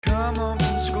come home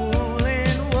from school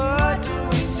and what do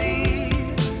we see?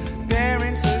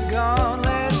 Parents are gone,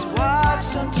 let's watch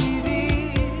some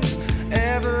TV.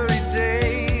 Every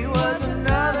day was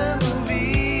another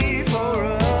movie for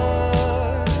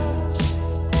us.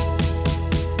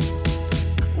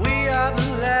 We are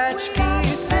the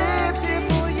Latchkey Sips here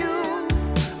for you,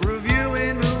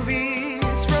 reviewing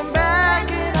movies from back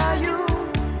in our youth.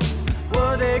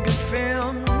 Were they good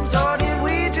films or did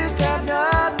we just have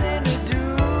nothing to do?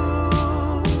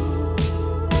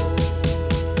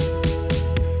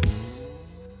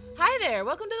 Hi there,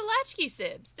 welcome to the Latchkey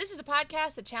Sibs. This is a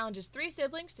podcast that challenges three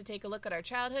siblings to take a look at our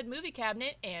childhood movie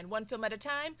cabinet and, one film at a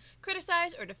time,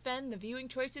 criticize or defend the viewing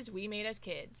choices we made as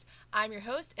kids. I'm your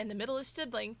host and the middleest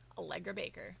sibling, Allegra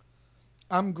Baker.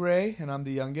 I'm Gray, and I'm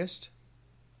the youngest.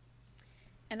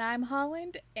 And I'm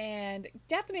Holland, and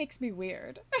death makes me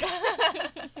weird.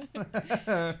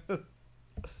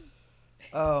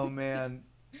 Oh, man.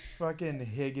 Fucking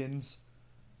Higgins.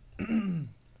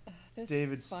 This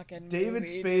David movie,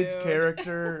 Spade's dude.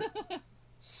 character,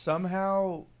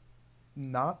 somehow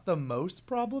not the most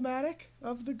problematic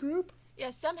of the group. Yeah,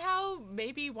 somehow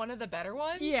maybe one of the better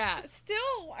ones. Yeah, still,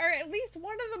 or at least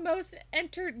one of the most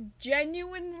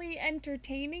genuinely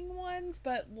entertaining ones,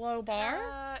 but low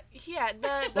bar. Yeah,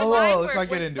 the Whoa, line let's where not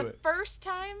get when into the it. first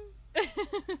time,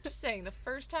 just saying, the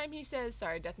first time he says,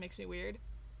 sorry, death makes me weird,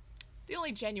 the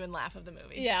only genuine laugh of the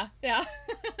movie. Yeah.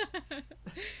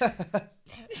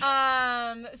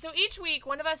 So each week,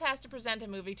 one of us has to present a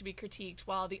movie to be critiqued,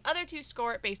 while the other two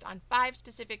score it based on 5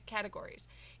 specific categories.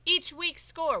 Each week's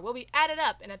score will be added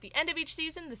up, and at the end of each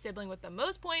season, the sibling with the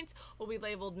most points will be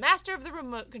labeled Master of the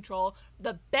Remote Control,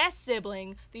 the best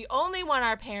sibling, the only one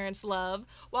our parents love,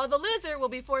 while the loser will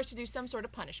be forced to do some sort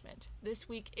of punishment. This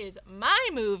week is my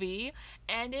movie,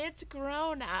 and it's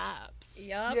Grown Ups.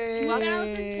 Yup, Yay.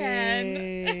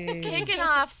 2010. Kicking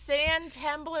off Sand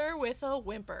Tembler with a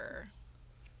whimper.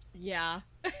 Yeah.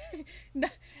 No,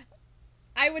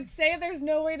 I would say there's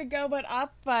no way to go but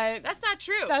up, but That's not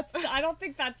true. I don't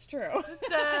think that's true.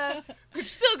 Could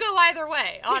still go either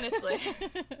way, honestly.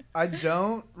 I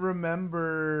don't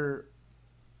remember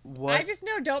what... I just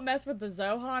know Don't Mess with the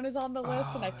Zohan is on the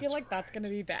list, and I feel like that's going to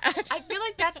be bad. I feel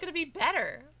like that's gonna be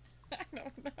better. I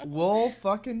don't know. We'll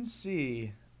fucking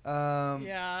see.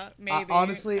 Yeah, maybe.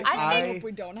 Honestly, I hope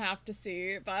we don't have to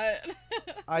see, but...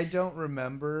 I don't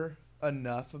remember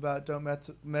enough about Don't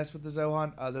Mess with the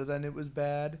Zohan other than it was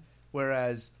bad.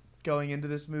 Whereas going into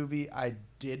this movie, I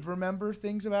did remember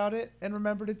things about it and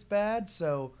remembered it's bad.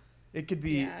 So it could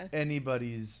be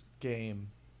anybody's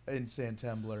game in Sand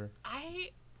Tembler.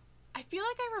 I feel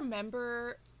like I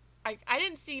remember. I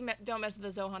didn't see Don't Mess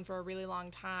with the Zohan for a really long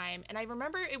time, and I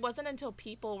remember it wasn't until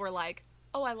people were like,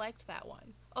 "Oh, I liked that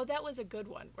one. Oh, that was a good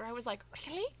one," where I was like,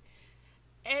 "Really?"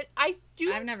 And I've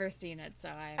never seen it, so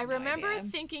I remember no idea.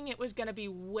 thinking it was going to be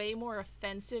way more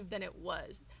offensive than it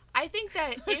was. I think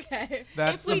that Okay.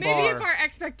 That's the Maybe bar. if our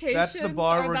expectations That's the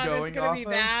bar are we're that going it's going to be off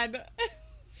of. bad,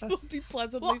 we'll be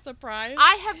pleasantly surprised.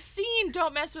 I have seen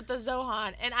Don't Mess with the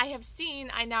Zohan, and I have seen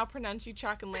I Now Pronounce You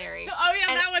Chuck and Larry. Oh yeah,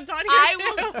 And that one's on here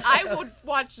too. I would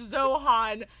watch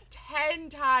Zohan 10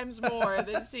 times more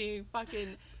than seeing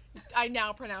fucking I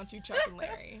Now Pronounce You Chuck and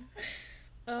Larry.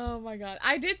 Oh my god,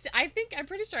 I'm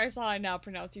pretty sure I saw I Now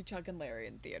Pronounce You Chuck and Larry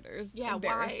in theaters. Yeah, why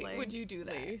embarrassingly, would you do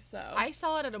that? So I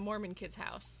saw it at a Mormon kid's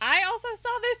house. I also saw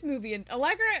this movie, and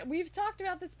Allegra, we've talked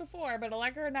about this before, but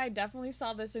Allegra and I definitely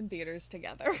saw this in theaters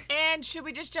together. And should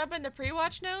we just jump into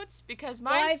pre-watch notes? Because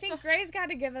Well, mine I think Gray's got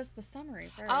to give us the summary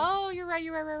first. Oh, you're right.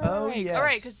 Oh, Right. yes. All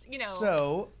right, because,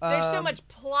 So, there's so much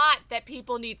plot that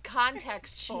people need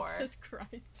context for. Jesus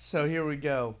Christ. So here we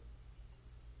go.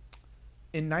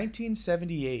 In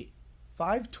 1978,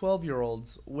 5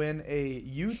 12-year-olds win a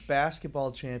youth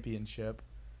basketball championship.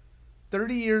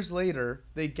 30 years later,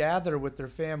 they gather with their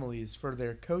families for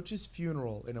their coach's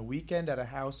funeral in a weekend at a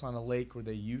house on a lake where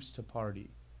they used to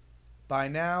party. By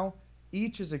now,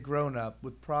 each is a grown-up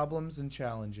with problems and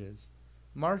challenges.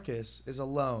 Marcus is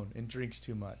alone and drinks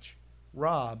too much.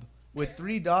 Rob, with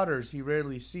 3 daughters he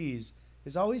rarely sees,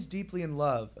 is always deeply in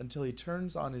love until he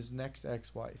turns on his next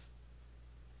ex-wife.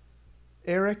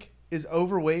 Eric is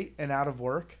overweight and out of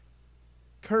work.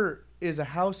 Kurt is a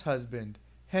house husband,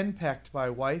 henpecked by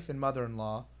wife and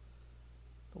mother-in-law.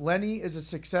 Lenny is a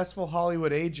successful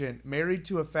Hollywood agent married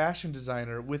to a fashion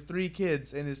designer with 3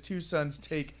 kids, and his 2 sons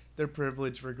take their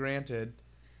privilege for granted.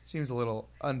 Seems a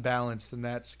little unbalanced in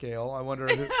that scale. I wonder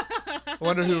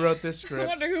who wrote this I script.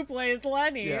 wonder who plays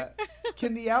Lenny. Yeah.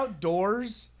 Can the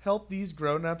outdoors help these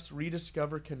grown-ups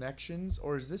rediscover connections,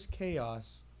 or is this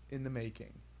chaos in the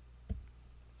making?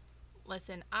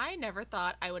 Listen, I never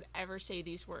thought I would ever say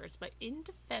these words, but in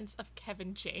defense of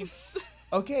Kevin James.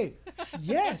 Okay,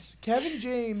 yes, Kevin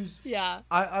James. Yeah.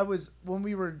 I was, when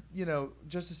we were,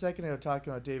 just a second ago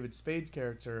talking about David Spade's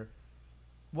character,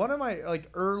 one of my,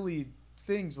 early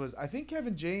things was, I think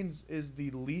Kevin James is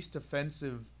the least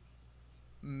offensive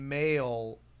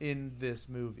male in this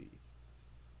movie.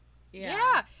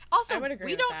 Yeah. Also, I would agree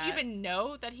we with don't that. even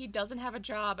know that he doesn't have a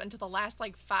job until the last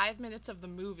 5 minutes of the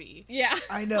movie. Yeah.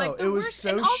 I know, the it was worst- so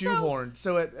and also- shoehorned.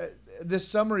 So this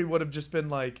summary would have just been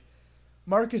like,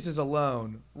 Marcus is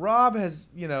alone. Rob has,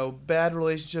 bad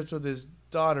relationships with his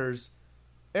daughters.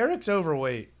 Eric's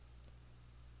overweight.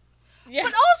 Yeah.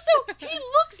 But also, he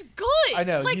looks good. I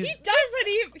know, He doesn't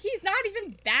even, he's not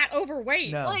even that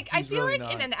overweight. No. I he's feel really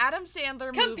like in not. an Adam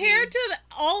Sandler movie. Compared to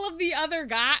all of the other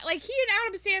guys, he and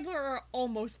Adam Sandler are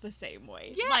almost the same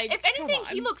weight. Yeah, if anything,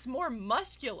 come he on. looks more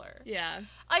muscular. Yeah.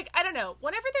 I don't know.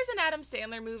 Whenever there's an Adam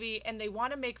Sandler movie and they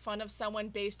want to make fun of someone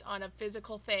based on a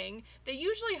physical thing, they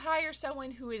usually hire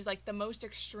someone who is the most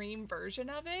extreme version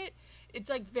of it. It's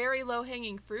very low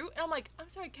hanging fruit. And I'm like, I'm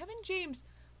sorry, Kevin James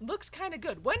looks kind of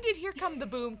good. When did Here Come the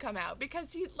Boom come out?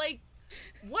 Because he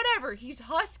whatever, he's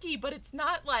husky, but it's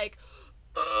not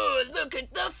oh, look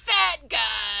at the fat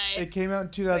guy. It came out in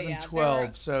 2012, there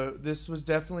were- so this was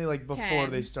definitely before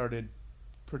 10. they started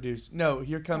producing. No,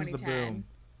 Here Comes the 2010.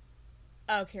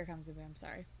 Oh, Here Comes the Boom.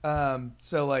 Sorry. Boom.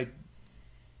 So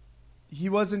he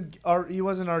wasn't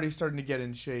already starting to get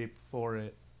in shape for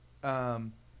it.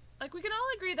 We can all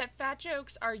agree that fat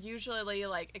jokes are usually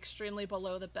extremely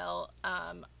below the belt,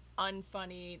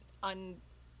 unfunny,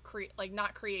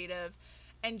 not creative,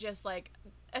 and just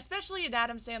especially in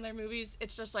Adam Sandler movies,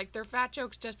 it's just they're fat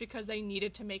jokes just because they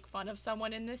needed to make fun of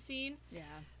someone in this scene. Yeah.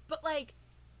 But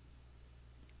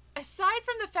aside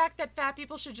from the fact that fat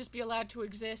people should just be allowed to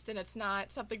exist and it's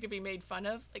not something to be made fun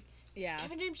of, Yeah.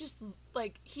 Kevin James just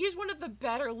he is one of the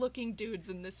better looking dudes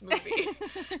in this movie.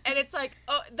 And it's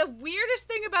the weirdest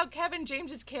thing about Kevin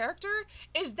James's character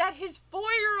is that his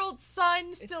 4-year-old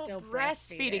son still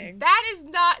breastfeeding.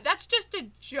 That's just a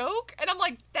joke. And I'm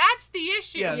like, that's the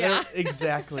issue. Yeah.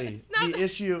 Exactly. not the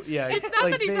issue. Yeah, It's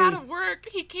not that he's out of work.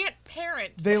 He can't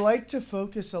parent. They like to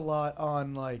focus a lot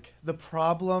on the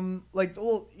problem.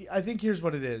 I think here's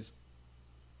what it is.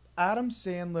 Adam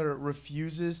Sandler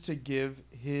refuses to give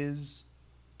his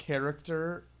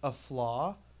character a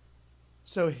flaw.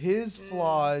 So his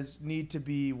flaws need to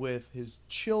be with his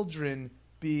children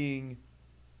being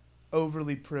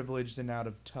overly privileged and out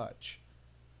of touch.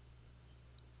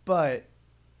 But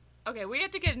Okay, we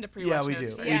have to get into pre-watch yeah, we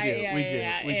notes do. first.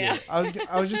 We do.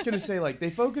 I was just going to say they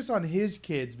focus on his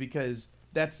kids because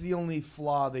that's the only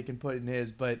flaw they can put in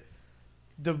his, but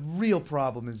the real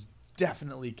problem is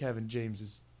definitely Kevin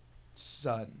James's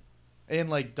son and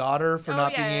daughter for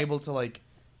not being able to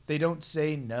they don't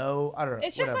say no. I don't know.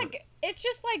 It's just whatever.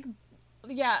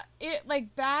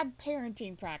 bad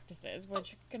parenting practices,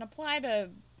 which can apply to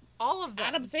All of them.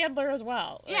 Adam Sandler as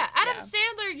well. Yeah, Adam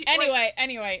Sandler. Anyway,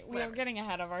 we are whatever. getting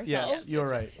ahead of ourselves. Yes, you're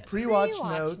yes, right. yes. Pre-watch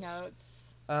Pre-watch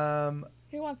notes.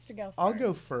 Who wants to go first? I'll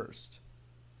go first.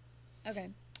 Okay.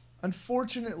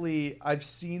 Unfortunately, I've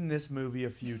seen this movie a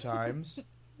few times.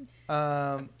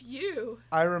 You.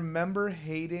 I remember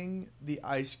hating the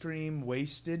ice cream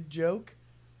wasted joke.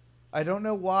 I don't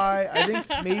know why. I think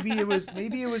maybe it was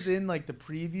in the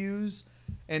previews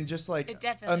and just It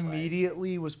definitely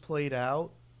immediately was played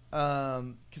out.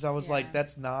 Because I was Yeah.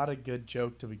 that's not a good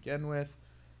joke to begin with.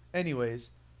 Anyways,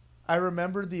 I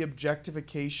remember the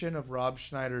objectification of Rob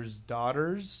Schneider's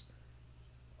daughters.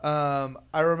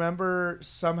 I remember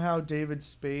somehow David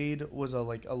Spade was a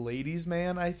ladies'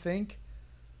 man, I think.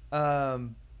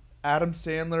 Adam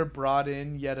Sandler brought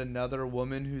in yet another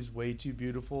woman who's way too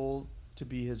beautiful to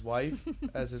be his wife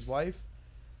as his wife.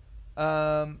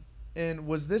 And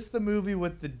was this the movie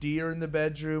with the deer in the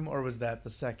bedroom, or was that the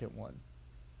second one?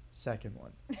 Second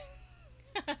one.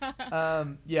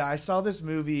 Yeah, I saw this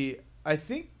movie, I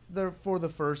think for the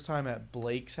first time at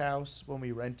Blake's house when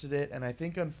we rented it, and I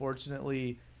think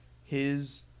unfortunately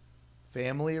his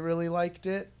family really liked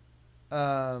it.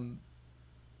 So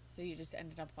you just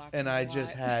ended up watching. And a I lot.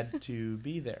 just had to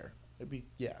be there.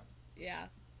 Yeah. Yeah.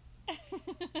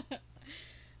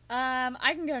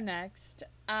 I can go next.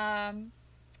 Adam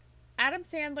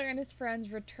Sandler and his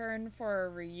friends return for a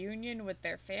reunion with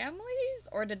their families,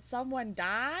 or did someone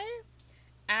die?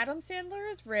 Adam Sandler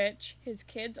is rich. His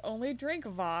kids only drink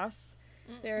Voss.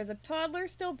 There is a toddler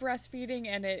still breastfeeding,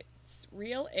 and it's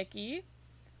real icky.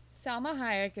 Salma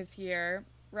Hayek is here.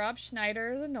 Rob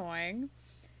Schneider is annoying.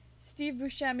 Steve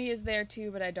Buscemi is there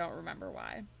too, but I don't remember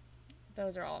why.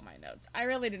 those are all my notes. I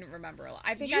really didn't remember a lot.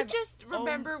 I think You I've just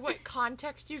remember what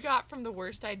context you got from the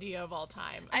worst idea of all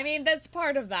time. I mean, that's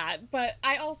part of that, but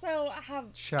I also have.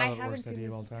 Shout I out haven't worst seen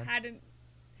idea of this. all time.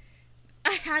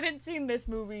 I hadn't seen this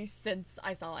movie since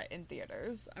I saw it in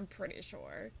theaters. I'm pretty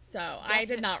sure. So I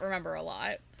did not remember a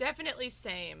lot. Definitely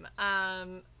same.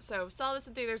 So saw this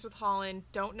in theaters with Holland.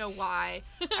 Don't know why.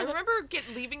 I remember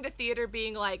leaving the theater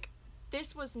being like,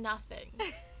 this was nothing.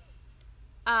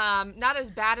 Not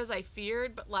as bad as I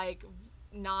feared, but like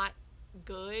not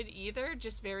good either.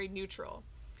 Just very neutral.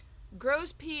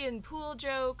 Gross pee in pool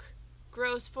joke.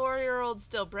 Gross 4-year-old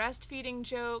still breastfeeding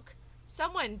joke.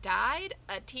 Someone died.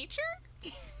 A teacher?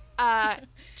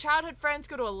 Childhood friends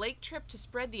go to a lake trip to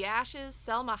spread the ashes.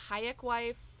 Selma Hayek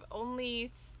wife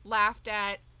only laughed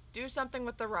at. Do something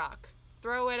with the rock.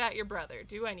 Throw it at your brother.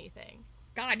 Do anything.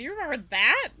 God, you remember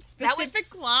that That was-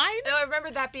 specific line? No, I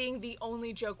remember that being the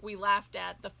only joke we laughed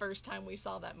at the first time we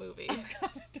saw that movie. Oh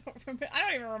God, I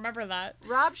don't even remember that.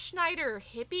 Rob Schneider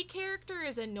hippie character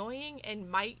is annoying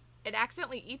and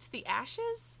accidentally eats the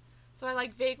ashes. So I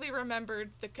like vaguely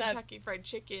remembered the Kentucky Fried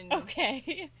Chicken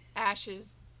Okay.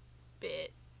 ashes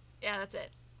bit. Yeah, that's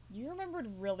it. You remembered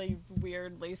really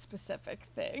weirdly specific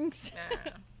things.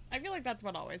 Nah, I feel like that's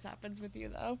what always happens with you,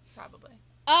 though. probably.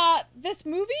 This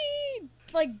movie,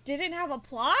 like, didn't have a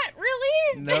plot,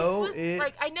 really? No, was, it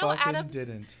like, I know fucking Adam's-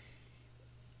 didn't.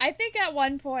 I think at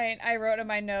one point I wrote in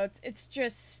my notes, it's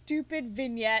just stupid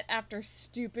vignette after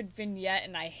stupid vignette,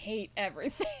 and I hate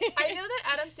everything. I know that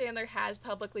Adam Sandler has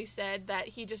publicly said that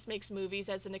he just makes movies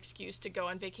as an excuse to go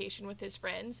on vacation with his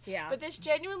friends. Yeah. But this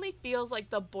genuinely feels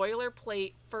like the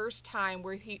boilerplate first time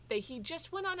where he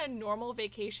just went on a normal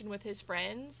vacation with his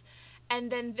friends, and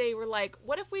then they were like,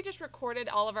 what if we just recorded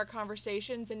all of our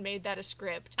conversations and made that a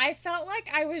script? I felt like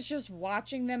I was just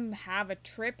watching them have a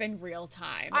trip in real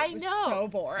time. I It was know. so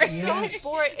boring. Yes. So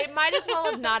boring. It might as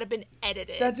well have not have been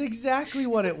edited. That's exactly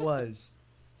what it was.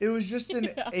 It was just an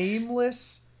Yeah.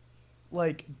 aimless,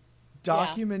 like,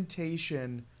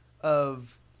 documentation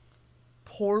of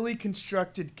poorly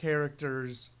constructed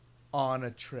characters on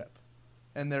a trip.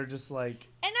 And they're just like,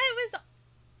 And I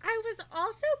was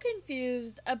also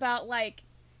confused about, like,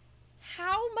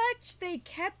 how much they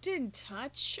kept in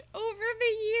touch over the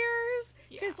years.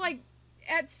 Because, Yeah. like,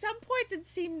 at some points it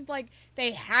seemed like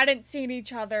they hadn't seen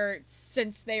each other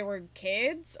since they were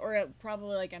kids, or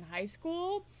probably, like, in high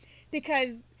school.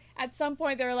 Because at some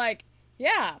point they were like,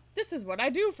 yeah, this is what I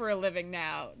do for a living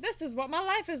now. This is what my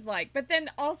life is like. But then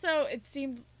also it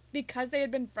seemed, because they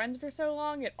had been friends for so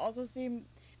long, it also seemed,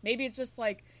 maybe it's just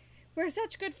like, we're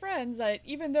such good friends that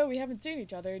even though we haven't seen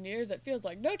each other in years, it feels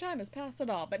like no time has passed at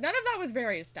all. But none of that was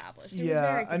very established. It was yeah,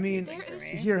 very I mean, confusing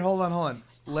for me. here, hold on.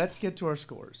 Let's get to our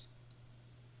scores.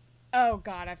 Oh,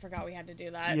 God, I forgot we had to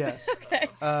do that. Yes. Okay.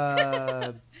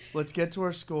 Let's get to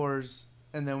our scores,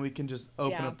 and then we can just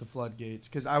open Yeah. up the floodgates.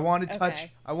 Because I want to touch,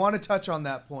 Okay. I want to touch on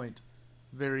that point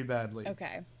very badly.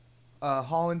 Okay.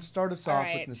 Holland, start us All off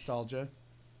right. with nostalgia.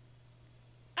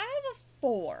 I have a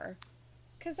 4.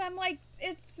 Because I'm like,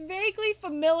 it's vaguely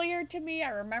familiar to me. I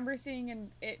remember seeing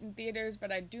it in theaters,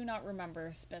 but I do not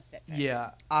remember specifics. Yeah,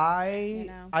 I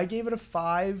know? I gave it a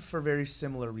 5 for very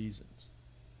similar reasons.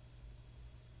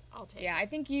 I'll take Yeah, it. I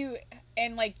think you,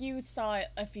 and like, you saw it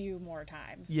a few more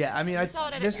times. Yeah, I mean, You saw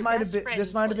it at this your might have best been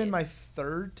friend's my place.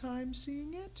 3rd time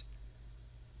seeing it,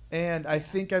 and I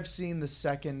think I've seen the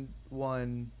second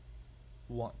one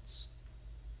once.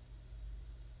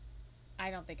 I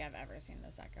don't think I've ever seen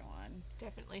the second one.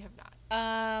 Definitely have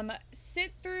not.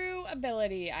 Sit through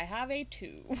ability. I have a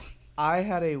 2. I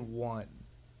had a 1.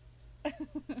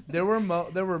 There were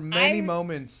many I-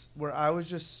 moments where I was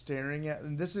just staring at,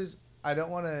 and this is, I don't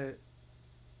want to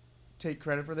take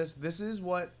credit for this. This is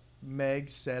what Meg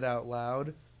said out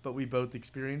loud, but we both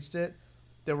experienced it.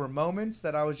 There were moments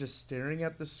that I was just staring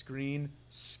at the screen,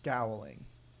 scowling.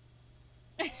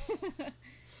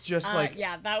 Just like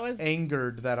yeah, that was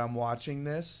angered that I'm watching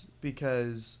this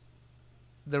because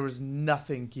there was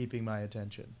nothing keeping my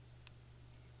attention.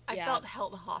 I Yeah. felt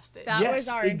held hostage. that Yes, was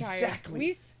our entire. exactly.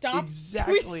 We stopped.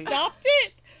 Exactly. We stopped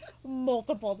it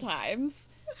multiple times.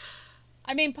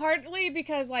 I mean, partly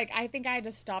because like I think I had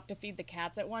to stop to feed the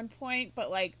cats at one point, but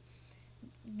like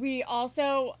we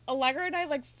also Allegra and I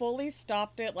like fully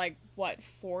stopped it like what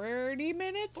 40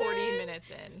 minutes 40 in?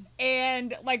 minutes in.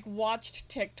 And like watched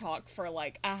TikTok for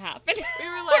like a half an hour. We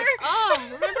were like, oh,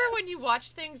 remember when you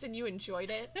watched things and you enjoyed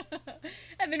it?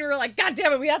 And then we were like, God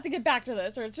damn it, we have to get back to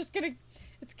this, or it's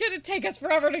gonna take us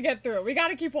forever to get through. We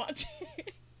gotta keep watching.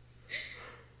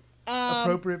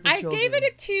 Appropriate for I children. gave it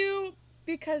a 2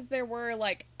 because there were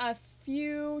like a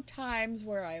few times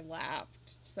where I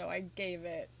laughed, so I gave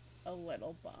it a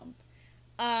little bump.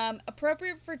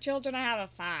 Appropriate for children, I have a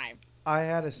 5. I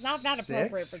had a Not that 6,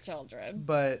 appropriate for children.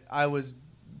 but I was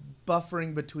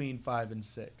buffering between 5 and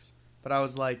 6. But I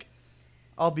was like,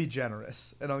 I'll be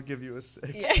generous and I'll give you a 6.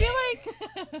 Yeah. I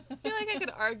feel like I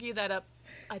could argue that up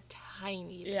a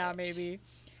tiny bit. Yeah, maybe.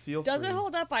 Feel Does free. it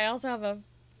hold up? I also have a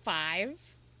 5.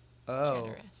 Oh,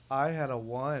 Generous. I had a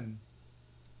 1.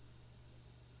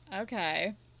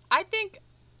 Okay. I think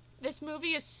this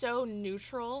movie is so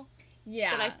neutral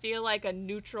Yeah. that I feel like a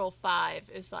neutral 5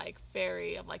 is like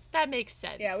very. I'm like that makes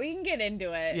sense. Yeah, we can get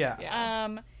into it. Yeah. Yeah.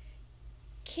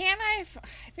 I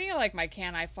feel like my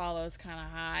can I follow is kind of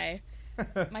high.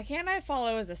 My can I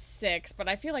follow is a 6, but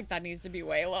I feel like that needs to be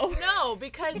way lower. No,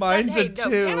 because Mine's a 2.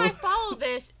 Can I follow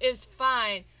this is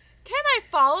fine. Can I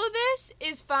follow this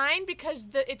is fine because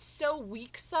it's so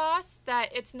weak sauce that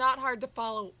it's not hard to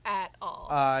follow at all.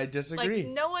 I disagree. like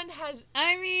no one has.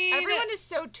 I mean, Everyone is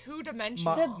so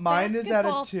two-dimensional. the Mine is at a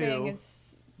basketball 2. thing is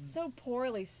so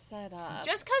poorly set up.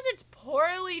 Just because it's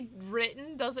poorly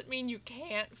written doesn't mean you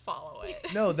can't follow it.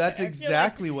 No, that's I feel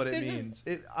exactly like what it this is- means.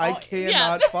 I Oh,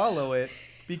 cannot follow it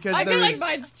because I there feel like is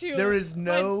mine's too. there is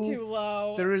no- mine's too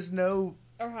low there is no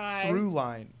or high. through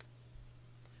line.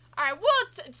 All right,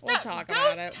 We'll talk don't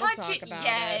about it. We'll touch talk it about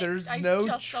yet. it. There's I no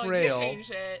just saw you trail. change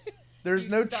it. There's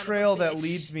You no son of a trail that bitch.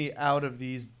 leads me out of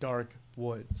these dark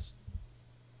woods.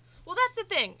 Well, that's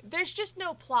the thing. There's just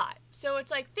no plot. So it's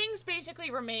like things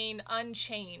basically remain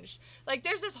unchanged. Like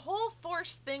there's this whole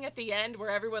forced thing at the end where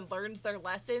everyone learns their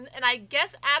lesson, and I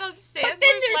guess Adam Sandler's But then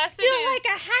there's lesson still is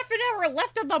like a half an hour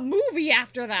left of the movie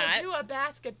after that. to do a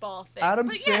basketball thing. Adam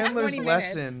But yeah, that's Sandler's 20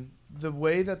 lesson, the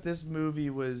way that this movie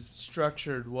was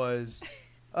structured was,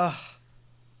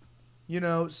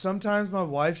 sometimes my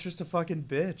wife's just a fucking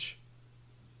bitch.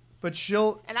 But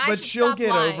she'll and I but should she'll stop get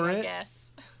lying, over I it.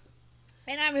 guess.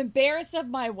 And I'm embarrassed of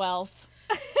my wealth.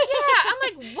 Yeah,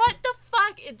 I'm like, what the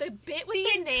fuck? The bit with The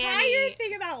the entire nanny.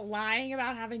 thing about lying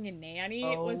about having a nanny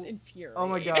was infuriating. Oh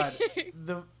my god.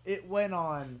 It went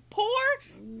on Poor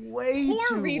way Poor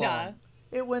too Rita. long.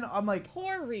 It went I'm like,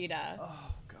 Poor Rita.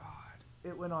 oh god.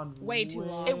 It went on Way too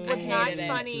long. It was I not hated it.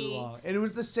 funny. Too long. And it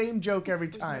was the same joke every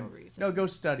There's no time. reason. No, go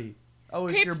study. Oh,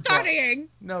 it's Keep your books. studying.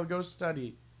 No, go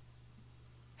study.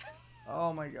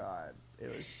 Oh my god.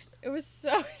 It was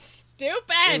so stupid.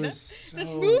 It was so This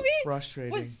movie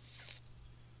frustrating. was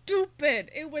stupid.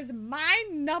 It was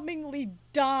mind-numbingly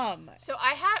dumb. So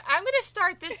I'm gonna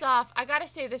start this off. I gotta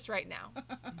say this right now.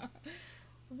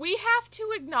 We have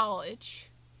to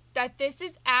acknowledge that this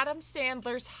is Adam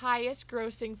Sandler's highest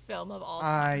grossing film of all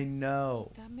time. I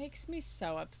know. That makes me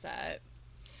so upset.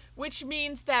 Which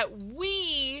means that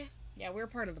we Yeah, we're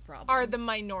part of the problem. are the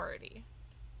minority.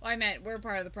 Well, I meant we're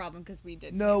part of the problem because we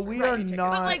did. No, pay for we movie are tickets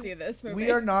not- to like, see this movie. We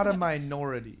are not a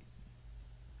minority.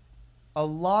 A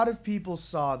lot of people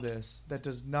saw this. That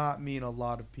does not mean a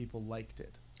lot of people liked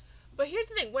it. But here's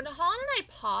the thing: when Holland and I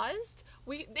paused,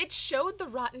 it showed the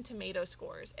Rotten Tomato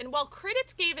scores, and while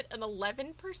critics gave it an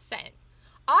 11%,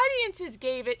 audiences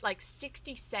gave it like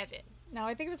 67. No,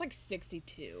 I think it was like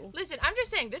 62. Listen, I'm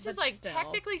just saying this is But like still.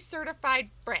 technically certified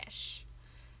fresh.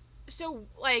 So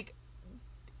like,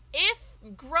 if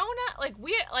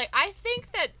I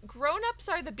think that grown-ups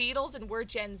are the Beatles and we're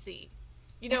Gen Z.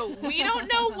 You know, we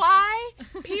don't know why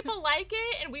people like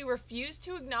it and we refuse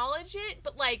to acknowledge it,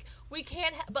 but like we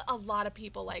can't. But a lot of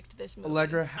people liked this movie.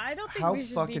 Allegra, I don't think how we should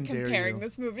be fucking dare comparing you?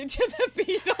 this movie to the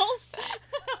Beatles.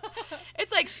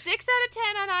 It's like 6 out of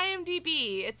 10 on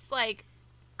IMDb. It's like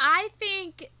I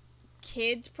think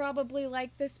kids probably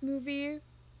like this movie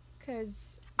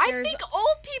because I think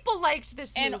old people liked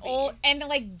this movie. and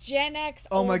like Gen X.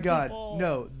 Oh old my god. people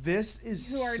No, this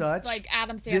is who are such like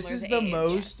Adam Sandler's this is the age.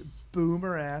 most Yes.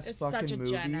 boomer ass It's fucking such a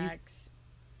movie. Gen X.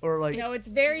 Or like No, it's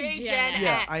very Very Gen, Gen X.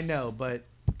 yeah, X. I know, but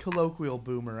colloquial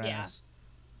boomer Yeah. ass.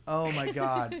 Oh my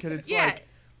god, cuz it's Yeah.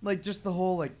 like just the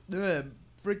whole like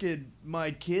freaking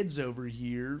my kids over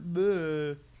here.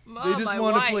 They Mom, just my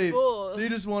want to wife, play. ugh. They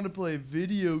just want to play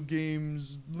video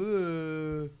games.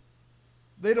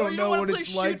 They Or don't you know wanna what play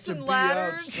it's like Chutes to and be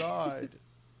Ladders. outside.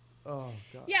 Oh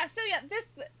god. Yeah, so yeah,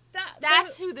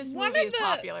 That's who this one movie of is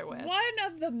popular with. One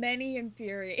of the many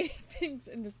infuriating things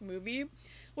in this movie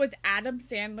was Adam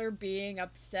Sandler being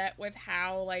upset with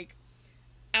how like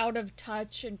out of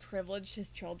touch and privileged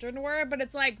his children were, but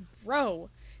it's like, bro,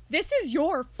 this is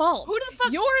your fault. Who the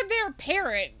fuck- You're their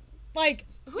parent. Like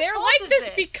Whose they're fault like is this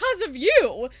this? because of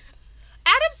you.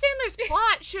 Adam Sandler's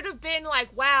plot should have been like,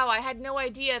 wow, I had no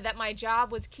idea that my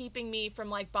job was keeping me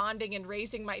from like bonding and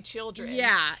raising my children.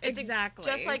 Yeah, It's exactly.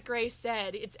 just like Grace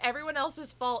said, it's everyone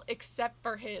else's fault except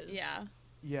for his. Yeah.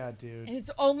 Yeah, dude.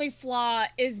 His only flaw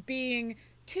is being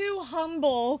too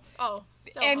humble Oh,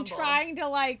 so and humble. trying to,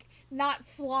 like, not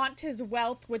flaunt his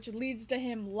wealth, which leads to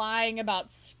him lying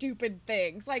about stupid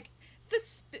things. Like,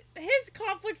 his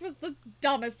conflict was the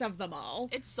dumbest of them all.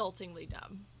 Insultingly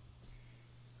dumb.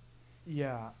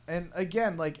 Yeah, and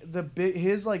again, like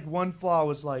his like one flaw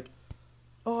was like,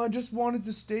 oh, I just wanted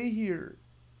to stay here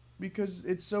because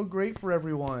it's so great for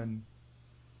everyone.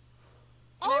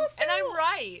 Also, And I'm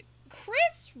right.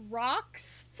 Chris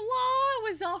Rock's flaw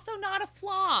was also not a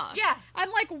flaw. Yeah.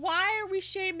 I'm like, why are we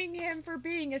shaming him for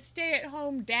being a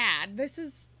stay-at-home dad? This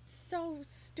is so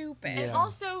stupid. Yeah. And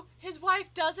also, his wife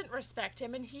doesn't respect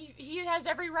him, and he has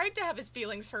every right to have his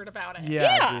feelings hurt about it. Yeah,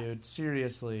 Yeah. dude,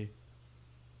 seriously.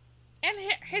 And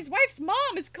his wife's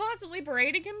mom is constantly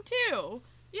berating him too.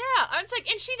 Yeah, and it's like,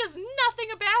 and she does nothing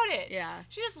about it. Yeah.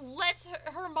 She just lets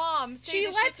her mom say She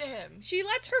this lets shit to him. She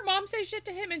lets her mom say shit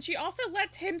to him, and she also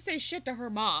lets him say shit to her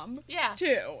mom Yeah.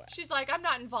 too. She's like, I'm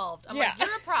not involved. I'm Yeah. like,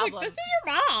 you're a problem. Like, this is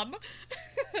your mom.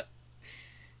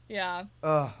 Yeah.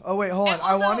 Oh wait, hold on. And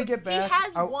I want to although get back. He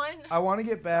has I, one. I want to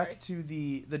get back Sorry. to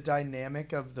the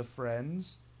dynamic of the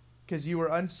friends, because you were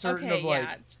uncertain Okay. of like,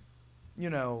 Yeah. you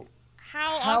know,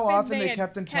 How often they had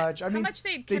kept in touch. I mean, how much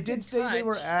they'd they kept in did say they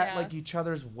were touch, at yeah. like each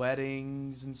other's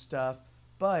weddings and stuff,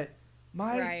 but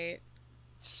Right.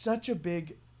 such a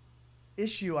big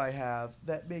issue I have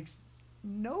that makes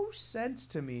no sense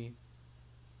to me.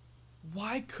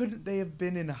 Why couldn't they have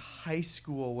been in high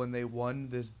school when they won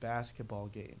this basketball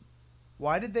game?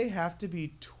 Why did they have to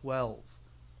be 12?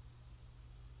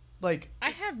 Like, I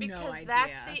have no Because idea.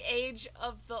 that's the age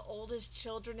of the oldest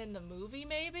children in the movie,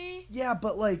 maybe? yeah,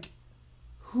 but like,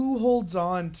 who holds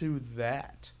on to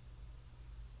that?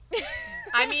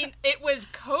 I mean, it was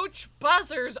Coach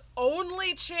Buzzer's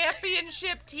only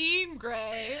championship team,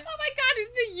 Gray. Oh my god,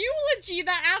 the eulogy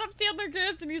that Adam Sandler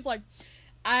gives, and he's like,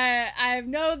 I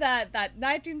know that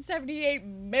 1978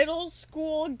 middle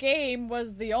school game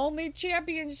was the only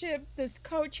championship this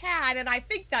coach had, and I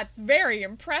think that's very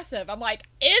impressive. I'm like,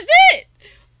 is it?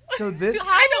 So this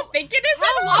I don't think it is How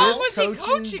at all. long This was he coach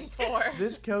coaching is- for?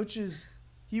 this coach is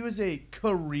he was a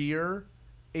career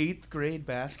 8th grade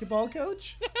basketball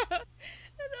coach?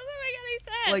 That doesn't make any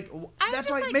sense. Like I'm that's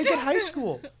just why like, make it yeah. high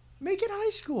school. Make it high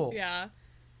school. yeah.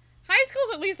 High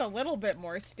school's at least a little bit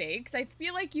more stakes. I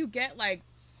feel like you get, like,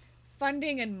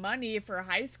 funding and money for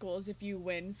high schools if you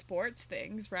win sports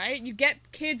things, right? You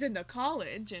get kids into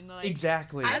college and, like,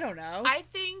 Exactly. I don't know. I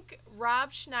think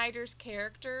Rob Schneider's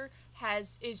character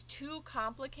is too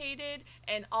complicated,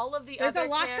 and all of the There's other a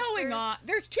lot characters, going on.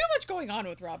 There's too much going on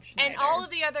with Rob Schneider. and all of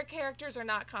the other characters are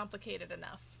not complicated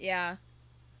enough. Yeah,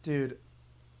 Dude,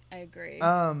 I agree.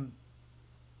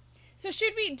 So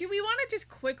do we want to just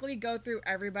quickly go through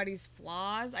everybody's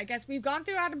flaws? I guess we've gone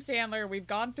through Adam Sandler, we've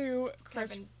gone through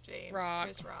Chris Rock.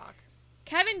 Rock.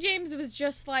 Kevin James was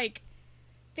just like,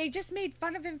 they just made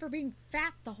fun of him for being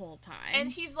fat the whole time.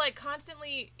 And he's like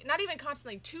constantly, not even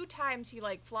constantly, 2 times he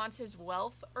like flaunts his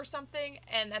wealth or something,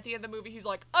 and at the end of the movie he's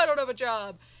like, I don't have a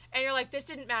job. And you're like, this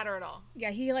didn't matter at all.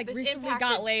 yeah, he like This recently impacted-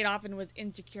 got laid off and was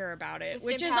insecure about it, This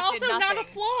which is impacted also not a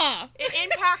nothing. flaw. It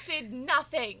impacted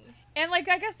nothing. And, like,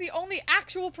 I guess the only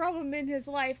actual problem in his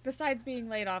life, besides being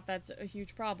laid off, that's a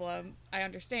huge problem, I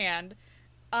understand,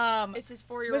 It's his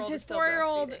 4-year-old was his is still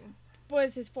 4-year-old breastfeeding.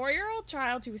 was his 4-year-old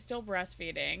child who was still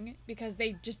breastfeeding, because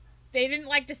they didn't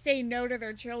like to say no to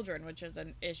their children, which is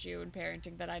an issue in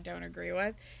parenting that I don't agree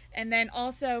with. And then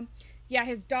also, yeah,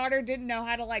 his daughter didn't know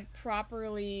how to, like,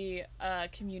 properly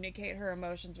communicate her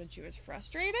emotions when she was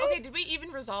frustrated. Okay, did we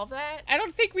even resolve that? I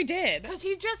don't think we did. Because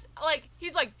he's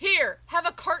like, here, have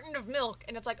a carton of milk.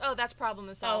 And it's like, oh, that's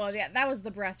problem solved. Oh, yeah, that was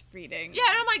the breastfeeding. Yeah,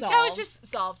 and I'm like, that was solved. just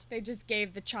solved. They just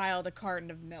gave the child a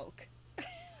carton of milk.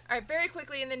 All right, very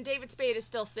quickly, and then David Spade is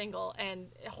still single and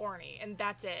horny, and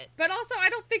that's it. But also, I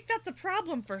don't think that's a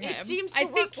problem for him. seems to I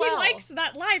work think he well. likes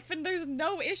that life, and there's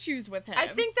no issues with him. I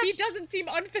think he that's- doesn't seem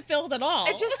unfulfilled at all.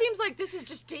 It just seems like this is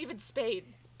just David Spade.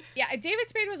 Yeah, David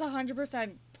Spade was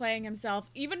 100% playing himself,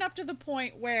 even up to the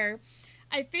point where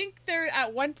I think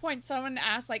at one point someone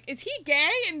asked, like, is he gay?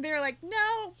 And they're like,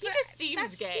 no. He just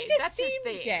seems gay. He just That's his seems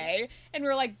thing. gay. And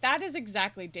we're like, that is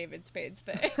exactly David Spade's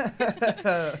thing.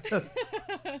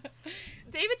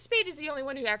 David Spade is the only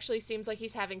one who actually seems like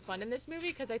he's having fun in this movie,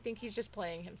 because I think he's just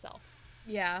playing himself.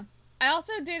 Yeah. I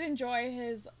also did enjoy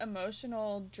his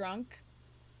emotional drunk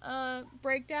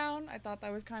breakdown. I thought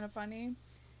that was kind of funny.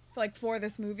 Like, for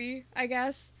this movie, I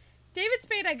guess. David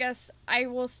Spade, I guess, I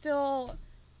will still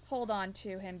hold on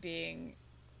to him being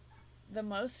the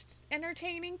most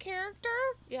entertaining character,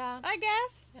 Yeah. I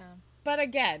guess. Yeah. But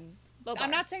again, Low bar.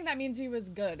 I'm not saying that means he was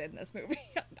good in this movie.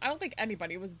 I don't think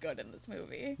anybody was good in this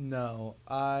movie. No,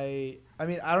 I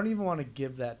mean, I don't even want to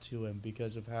give that to him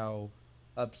because of how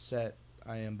upset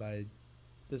I am by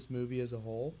this movie as a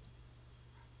whole.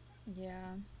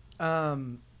 Yeah.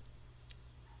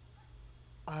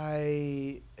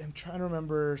 I am trying to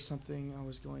remember something I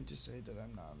was going to say that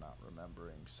I'm not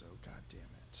remembering. So god damn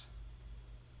it.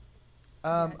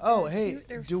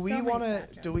 there's do we so many want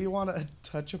fat to jokes.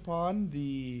 touch upon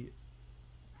the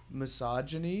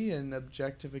misogyny and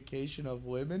objectification of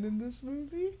women in this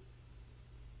movie?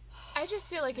 I just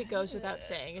feel like it goes without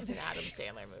saying it's an Adam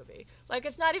Sandler movie. Like,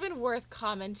 it's not even worth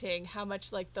commenting how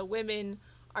much, like, the women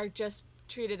are just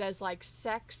treated as, like,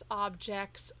 sex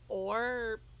objects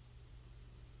or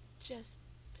just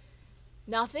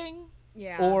nothing.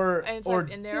 Yeah. Or And it's or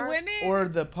like, and there the are women or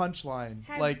the punchline,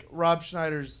 had- like Rob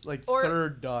Schneider's like Or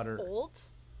third daughter. old.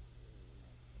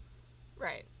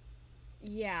 Right.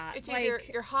 Yeah. It's like, either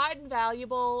you're hot and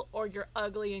valuable or you're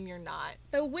ugly and you're not.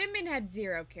 the women had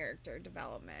zero character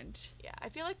development. Yeah, I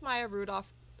feel like Maya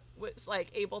Rudolph was like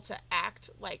able to act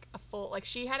like a full, like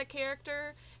she had a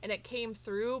character and it came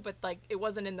through, but like it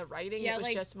wasn't in the writing. Yeah, It was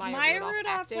like just Maya Rudolph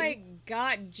acting. like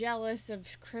got jealous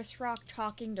of Chris Rock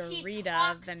talking to He Rita,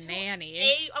 talked the to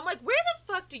nanny. I'm like, where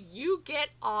the fuck do you get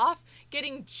off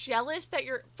getting jealous that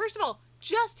you're, first of all,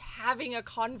 just having a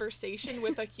conversation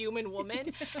with a human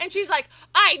woman? And she's like,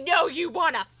 I know you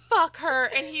want to fuck her.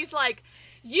 And he's like,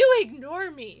 you ignore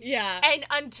me. Yeah. And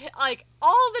until, like,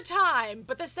 all the time,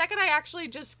 but the second I actually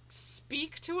just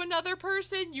speak to another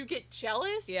person, you get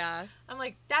jealous. Yeah. I'm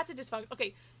like, that's a dysfunction.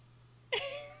 Okay.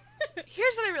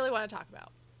 Here's what I really want to talk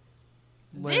about.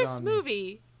 Lay it This on me.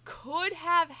 movie could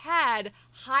have had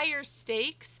higher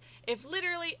stakes if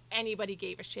literally anybody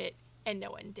gave a shit and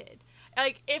no one did.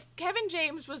 Like, if Kevin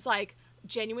James was, like,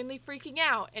 genuinely freaking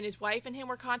out and his wife and him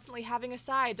were constantly having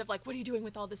asides of, like, what are you doing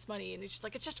with all this money? And it's just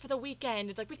like, it's just for the weekend.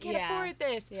 It's like, we can't Yeah. afford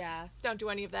this. Yeah. Don't do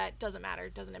any of that. Doesn't matter.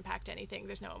 Doesn't impact anything.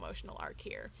 There's no emotional arc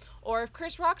here. Or if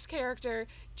Chris Rock's character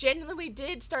genuinely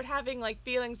did start having, like,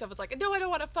 feelings of, it's like, no, I don't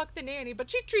want to fuck the nanny,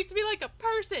 but she treats me like a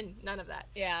person. None of that.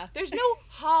 Yeah. There's no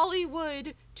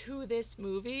Hollywood to this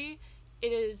movie.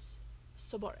 It is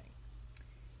so boring.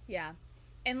 Yeah.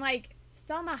 And like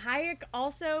Selma Hayek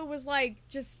also was like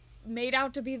just made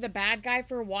out to be the bad guy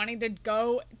for wanting to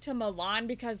go to Milan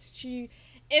because she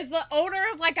is the owner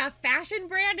of like a fashion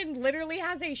brand and literally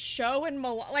has a show in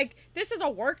Milan. Like, this is a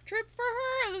work trip for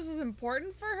her. This is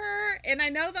important for her. And I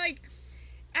know like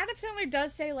Adam Sandler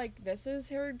does say like this is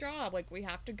her job. Like, we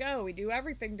have to go. We do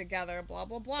everything together. Blah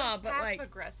blah blah. It's But passive like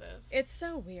aggressive. it's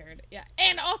so weird. Yeah.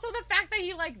 And also the fact that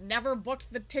he like never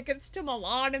booked the tickets to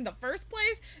Milan in the first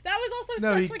place. That was also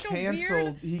No, such he like canceled. a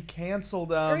weird, He canceled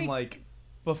he- like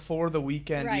before the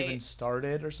weekend Right. even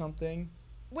started or something.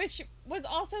 which was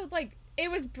also like it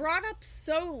was brought up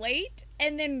so late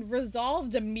and then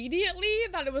resolved immediately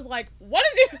that it was like, what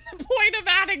is even the point of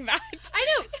adding that? I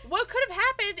know. What could have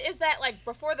happened is that, like,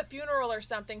 before the funeral or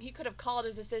something, he could have called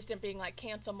his assistant being like,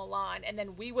 cancel Milan, and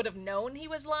then we would have known he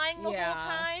was lying the Yeah. whole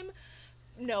time.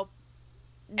 Nope.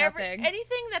 Nothing.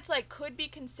 Anything that's, like, could be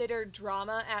considered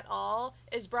drama at all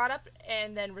is brought up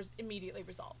and then immediately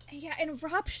resolved. Yeah, and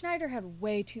Rob Schneider had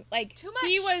way too like Too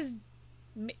He much.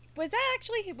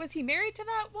 was he married to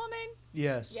that woman?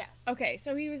 Yes. Yes. Okay,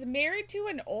 so he was married to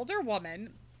an older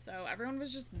woman, so everyone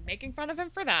was just making fun of him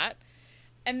for that.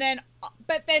 And then,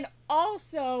 but then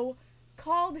also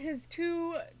called his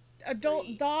two adult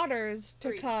Three. daughters to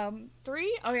Three. come.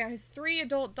 Three? Oh yeah, his three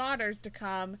adult daughters to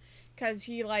come because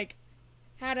he like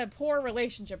had a poor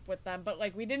relationship with them. But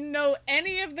like we didn't know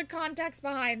any of the context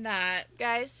behind that.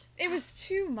 Guys, It was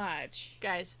too much.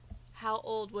 how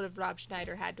old would have Rob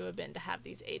Schneider had to have been to have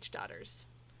these age daughters?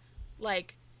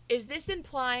 Like, is this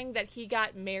implying that he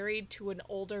got married to an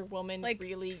older woman Like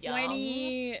really young?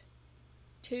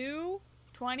 22,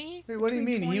 20. Wait, what do you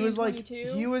Between mean? 20 He was and like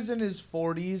 22? he was in his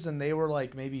 40s and they were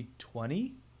like maybe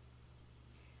 20?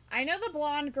 I know the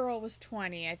blonde girl was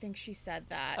 20. I think she said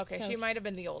that. Okay, So- she might have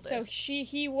been the oldest. So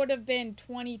he would have been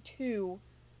 22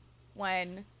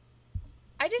 when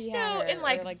I just Yeah, know in or,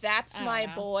 like, like, That's I don't My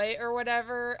know. Boy or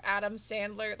whatever, Adam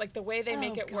Sandler, like the way they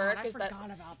make it work I is that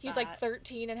forgot about he's that. like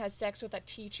 13 and has sex with a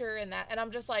teacher and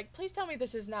I'm just like, please tell me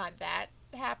this is not that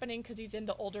happening because he's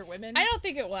into older women. I don't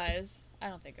think it was.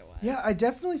 Yeah, I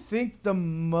definitely think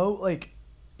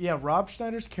Rob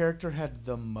Schneider's character had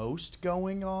the most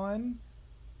going on,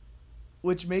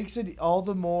 which makes it all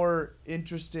the more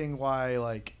interesting why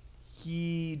like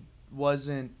he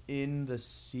wasn't in the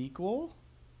sequel. Oh,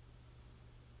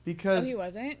 Because he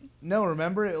wasn't? no,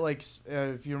 remember it like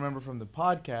if you remember from the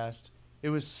podcast, it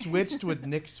was switched with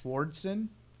Nick Swardson.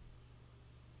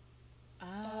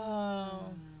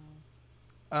 Oh.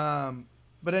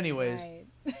 But anyways, Right.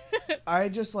 I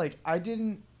just like I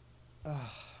didn't.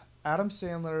 Adam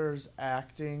Sandler's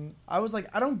acting. I was like,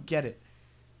 I don't get it.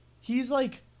 He's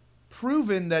like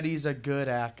proven that he's a good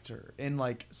actor in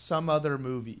like some other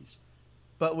movies,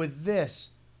 but with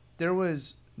this, there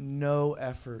was no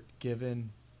effort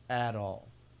given at all,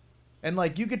 and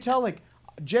like you could tell, like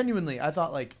genuinely, I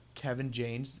thought like Kevin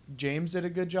James did a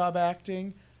good job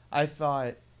acting. I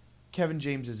thought Kevin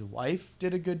James's wife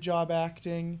did a good job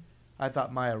acting. I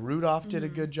thought Maya Rudolph did a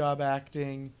good job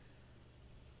acting.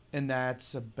 And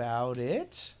that's about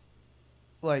it.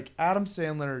 Like, Adam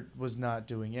Sandler was not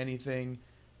doing anything.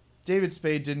 David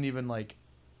Spade didn't even, like,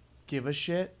 give a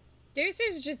shit. David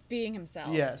Spade was just being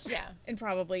himself. Yes. Yeah. And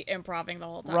probably improving the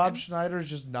whole time. Rob Schneider is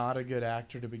just not a good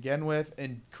actor to begin with.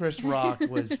 And Chris Rock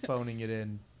was phoning it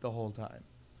in the whole time.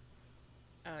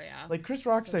 Oh, yeah. Like, Chris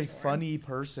Rock's For a sure. funny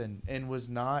person and was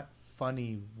not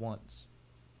funny once.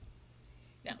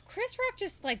 No. Chris Rock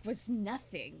just, like, was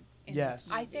nothing in Yes.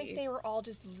 this I movie. think they were all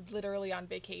just literally on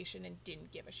vacation and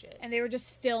didn't give a shit. And they were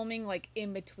just filming, like,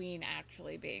 in between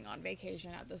actually being on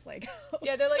vacation at this lake house.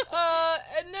 Yeah, they're like,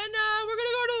 and then we're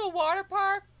gonna go to the water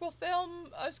park. We'll film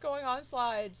us going on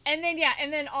slides. And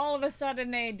then all of a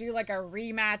sudden they do, like, a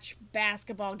rematch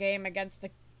basketball game against the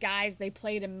guys they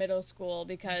played in middle school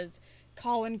because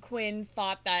Colin Quinn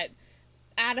thought that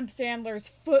Adam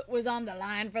Sandler's foot was on the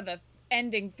line for the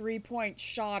ending 3-point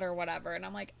shot or whatever. And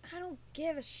I'm like, I don't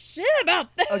give a shit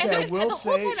about that. Okay, I and will the say...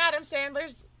 whole time Adam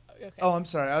Sandler's. Okay. Oh, I'm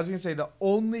sorry. I was going to say the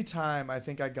only time I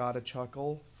think I got a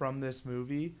chuckle from this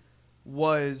movie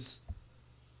was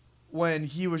when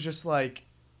he was just like,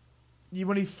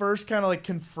 when he first kind of like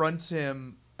confronts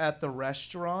him at the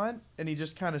restaurant and he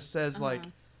just kind of says like,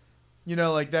 you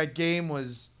know, like that game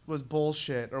was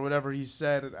bullshit or whatever he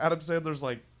said. And Adam Sandler's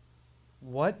like,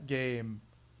 what game?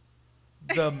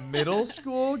 The middle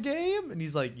school game? And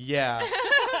he's like, yeah.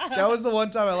 That was the one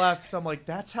time I laughed because I'm like,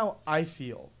 that's how I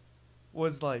feel.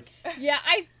 Was like, Yeah,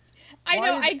 I why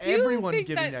know. is I do everyone think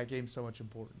giving that, that game so much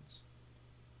importance?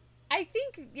 I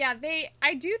think, yeah,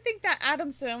 I do think that Adam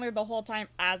Sandler the whole time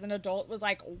as an adult was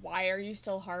like, why are you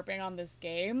still harping on this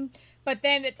game? But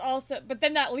then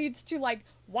that leads to like,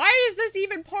 why is this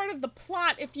even part of the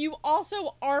plot if you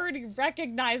also already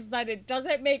recognize that it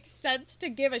doesn't make sense to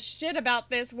give a shit about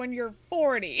this when you're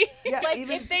 40? Yeah, Like,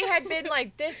 even if they had been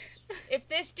like this, if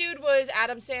this dude was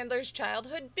Adam Sandler's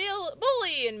childhood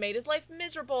bully and made his life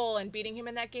miserable, and beating him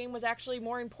in that game was actually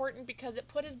more important because it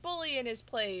put his bully in his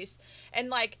place, and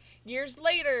like years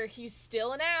later he's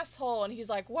still an asshole and he's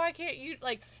like, why can't you,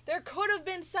 like, there could have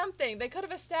been something. They could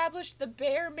have established the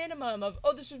bare minimum of,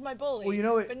 oh, this was my bully. well, you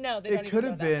know, but no, they it don't could even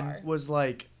have go that been far. was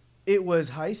like it was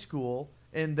high school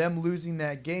and them losing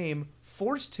that game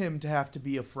forced him to have to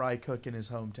be a fry cook in his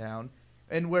hometown,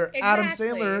 and where Adam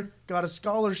Exactly. Sandler got a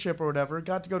scholarship or whatever,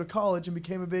 got to go to college and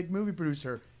became a big movie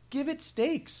producer. Give it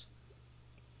stakes.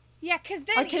 Yeah, because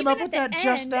then I came even up at with the that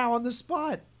just end- now on the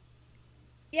spot.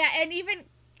 Yeah,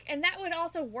 and that would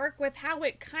also work with how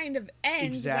it kind of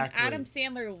ends Exactly. when Adam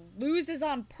Sandler loses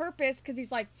on purpose because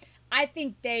he's like, I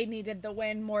think they needed the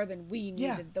win more than we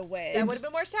Yeah. needed the win. That would have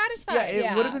been more satisfying. Yeah, it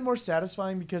Yeah. would have been more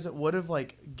satisfying because it would have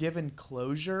like given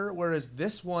closure, whereas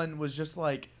this one was just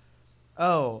like,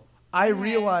 oh, I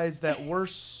realize that we're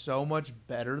so much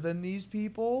better than these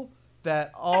people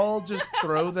that I'll just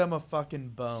throw them a fucking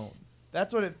bone.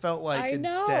 That's what it felt like I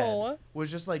instead. know.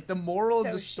 Was just like the moral So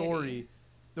of the story,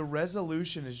 the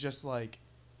resolution is just like,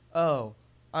 oh,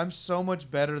 I'm so much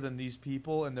better than these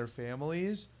people and their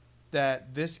families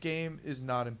that this game is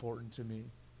not important to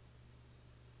me.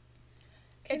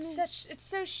 It's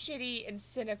so shitty and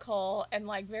cynical and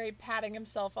like very patting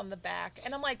himself on the back.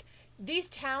 And I'm like, these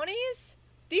townies,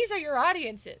 these are your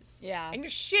audiences. Yeah. And you're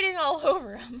shitting all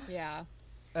over them. Yeah.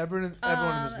 Everyone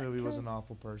in this movie can was we- an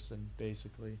awful person,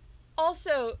 basically.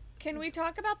 Also, Can we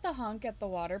talk about the hunk at the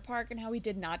water park and how he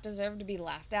did not deserve to be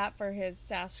laughed at for his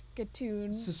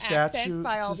Saskatoon accent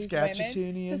by all these women?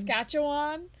 Saskatchewanian?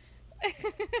 Saskatchewan.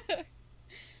 that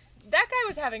guy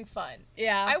was having fun.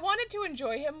 Yeah. I wanted to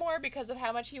enjoy him more because of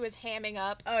how much he was hamming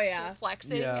up Oh, yeah. for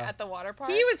flexing Yeah. at the water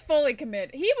park. He was fully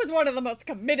committed. He was one of the most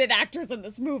committed actors in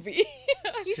this movie.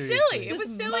 He's Seriously. silly. It was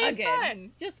Just silly mugging. and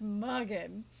fun. Just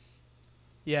mugging.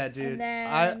 Yeah, dude. then-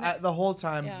 I the whole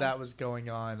time yeah. that was going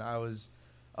on, I was,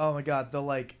 oh my god, the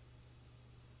like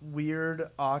weird,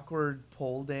 awkward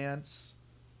pole dance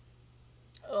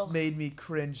Ugh. made me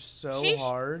cringe so Sheesh.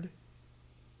 hard.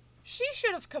 She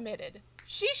should have committed.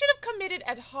 She should have committed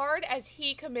as hard as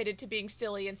he committed to being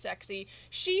silly and sexy.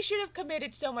 She should have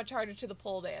committed so much harder to the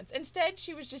pole dance. Instead,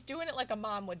 she was just doing it like a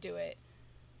mom would do it.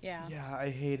 Yeah. Yeah, I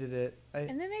hated it.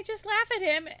 And then they just laugh at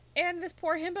him, and this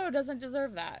poor himbo doesn't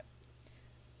deserve that.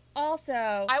 Also,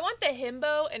 I want the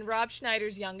himbo and Rob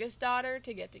Schneider's youngest daughter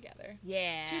to get together.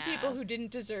 yeah. Two people who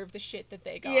didn't deserve the shit that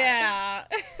they got. Yeah.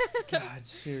 God,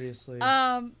 seriously.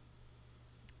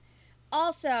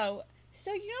 Also,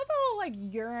 so you know the whole like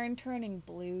urine turning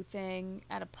blue thing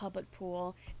at a public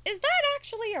pool? Is that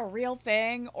actually a real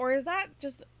thing, or is that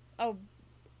just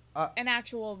an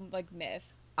actual like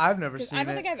myth? I've never 'Cause seen I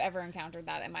don't it. think I've ever encountered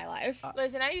that in my life.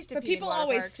 Listen, I used to But pee people in water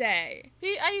always parks. say.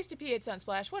 I used to pee at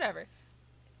Sunsplash, whatever.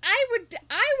 I would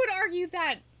argue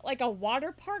that like a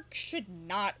water park should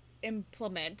not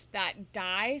implement that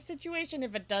dye situation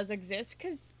if it does exist,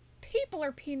 because people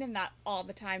are peeing in that all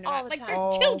the time. All the like time. there's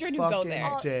All children who go fucking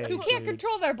there day, who can't dude.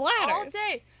 control their bladders. All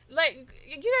day. Like,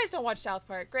 you guys don't watch South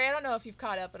Park. Gray, I don't know if you've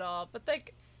caught up at all, but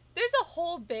like, there's a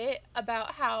whole bit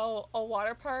about how a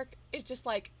water park is just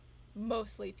like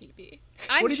mostly pee-pee.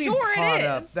 I'm What do you sure mean caught it is.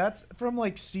 up? That's from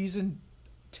like season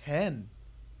 10.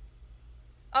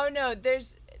 Oh no,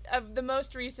 there's the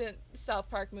most recent South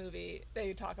Park movie.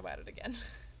 They talk about it again.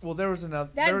 Well, there was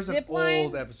another. That There was an zip line-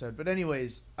 old episode, but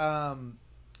anyways, That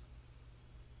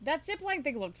zipline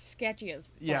thing looked sketchy as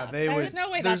fuck. yeah, There's no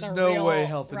way There's that's a no real way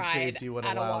health and ride safety would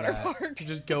at a allow water that park. to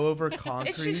just go over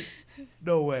concrete. just-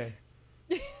 No way.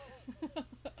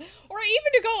 Or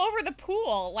even to go over the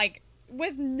pool, like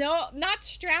with not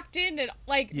strapped in, and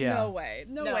like Yeah. no way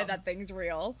No. that thing's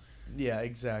real. Yeah,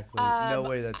 exactly. No Um,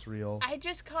 way that's real. I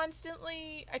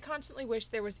constantly wish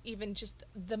there was even just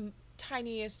the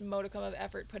tiniest modicum of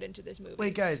effort put into this movie.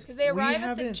 Wait, guys, because they we arrive at the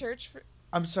haven't- church for.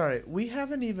 I'm sorry. We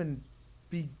haven't even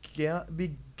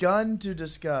begun to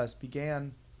discuss.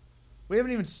 We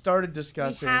haven't even started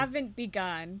discussing. We haven't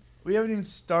begun. We haven't even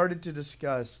started to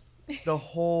discuss the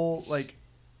whole like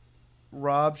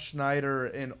Rob Schneider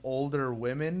and older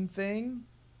women thing.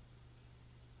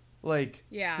 Like,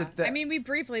 Yeah, that- I mean, we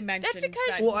briefly mentioned. because-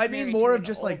 that well, I he's mean married more to of an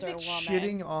just like older woman.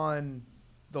 shitting on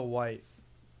the wife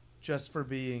just for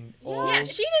being old. Yeah,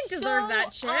 she didn't deserve so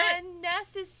that shit.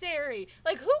 Unnecessary.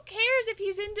 Like, who cares if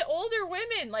he's into older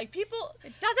women? Like, people.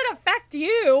 It doesn't affect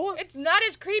you. It's not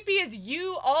as creepy as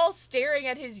you all staring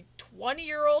at his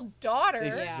 20-year-old daughter.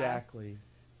 Exactly.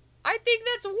 I think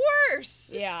that's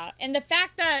worse. Yeah, and the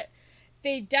fact that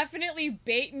they definitely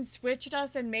bait and switched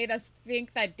us and made us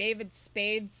think that David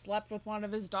Spade slept with one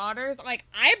of his daughters. Like,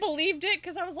 I believed it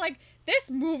because I was like, this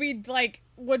movie, like,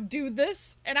 would do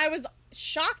this. And I was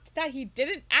shocked that he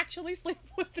didn't actually sleep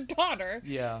with the daughter.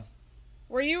 Yeah.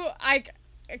 Were you,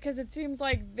 because it seems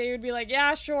like they would be like,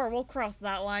 yeah, sure, we'll cross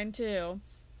that line too.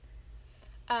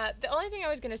 The only thing I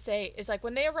was going to say is, like,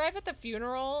 when they arrive at the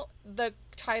funeral, the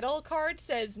title card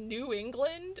says New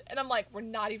England. And I'm like, we're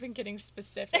not even getting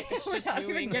specific. It's We're just not New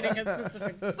even England. getting a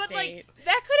specific state. But, like,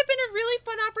 that could have been a really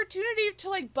fun opportunity to,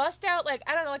 like, bust out, like,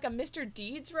 I don't know, like a Mr.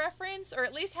 Deeds reference, or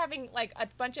at least having, like, a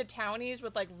bunch of townies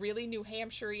with, like, really New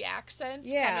Hampshire-y accents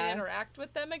come Yeah. and interact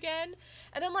with them again.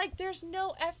 And I'm like, there's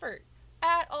no effort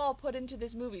at all put into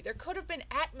this movie. There could have been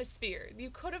atmosphere. You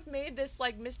could have made this,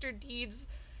 like, Mr. Deeds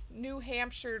New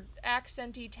Hampshire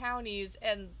accenty townies,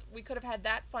 and we could have had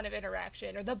that fun of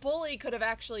interaction. Or the bully could have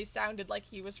actually sounded like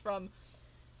he was from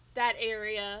that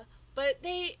area. But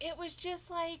it was just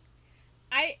like,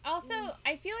 I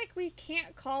feel like we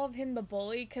can't call him the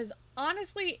bully because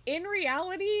honestly, in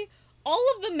reality, all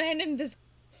of the men in this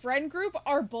friend group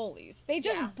are bullies. They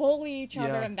just Yeah. bully each other,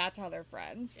 Yeah. and that's how they're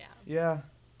friends. yeah. Yeah.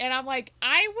 And I'm like,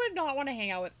 I would not want to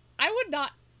hang out with. I would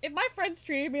not. If my friends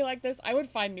treated me like this, I would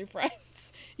find new friends.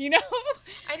 You know?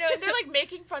 I know, and they're like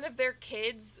making fun of their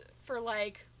kids for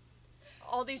like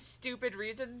all these stupid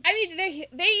reasons. I mean,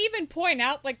 they even point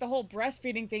out like the whole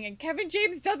breastfeeding thing, and Kevin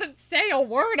James doesn't say a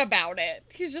word about it.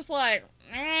 He's just like,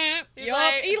 He's yup.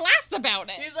 like- He laughs about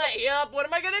it. He's like, yep, what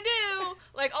am I gonna do?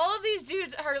 Like, all of these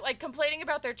dudes are like complaining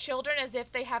about their children as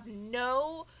if they have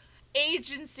no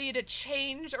agency to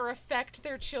change or affect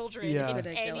their children Yeah. in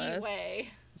Ridiculous. any way.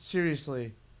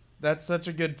 Seriously. That's such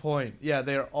a good point. Yeah,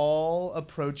 they're all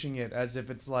approaching it as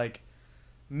if it's like,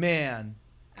 man,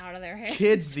 Out of their hands.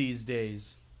 kids these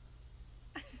days.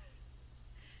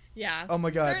 Yeah. Oh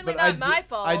my god. Certainly but not my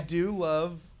fault. I do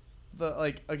love the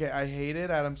like okay, I hated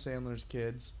Adam Sandler's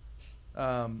kids.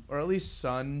 Or at least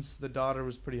sons. The daughter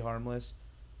was pretty harmless.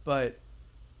 But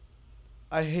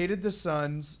I hated the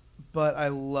sons, but I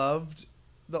loved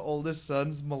the oldest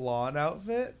son's Milan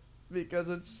outfit because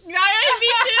it's Yeah, me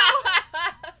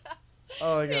too.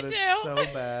 oh my Me god, it's too. so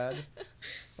bad.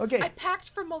 Okay, I packed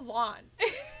for Milan.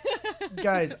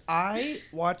 guys, I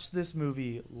watched this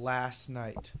movie last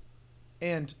night.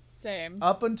 And Same.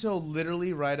 up until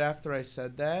literally right after I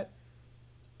said that,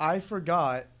 I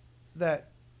forgot that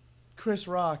Chris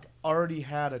Rock already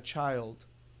had a child,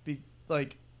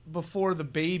 before the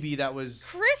baby that was.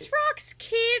 Chris Rock's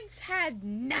kids had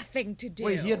nothing to do.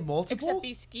 Wait, he had multiple. Except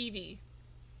be skeevy.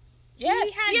 Yes,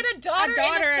 he had a daughter,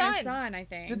 and a son, I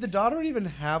think. Did the daughter even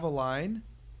have a line?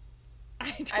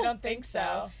 I don't think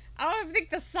so. I don't even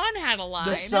think the son had a line.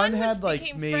 The son had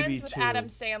became maybe friends with two. Adam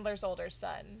Sandler's older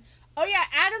son. Oh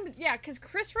yeah, because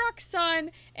Chris Rock's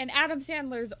son and Adam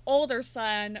Sandler's older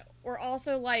son were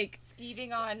also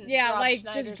skeeving on. Yeah, Rob like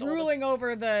Schneider's just drooling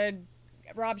over the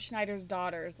Rob Schneider's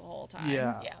daughters the whole time.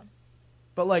 Yeah. Yeah.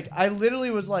 But I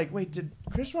literally was like, wait, did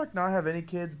Chris Rock not have any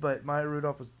kids? But Maya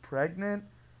Rudolph was pregnant,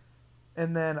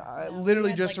 and then I No,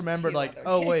 literally he had, just remembered two other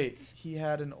oh kids. wait, he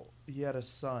had a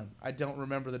son. I don't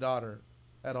remember the daughter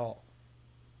at all.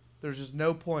 There's just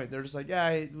no point. They're just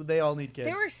they all need kids.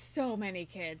 There were so many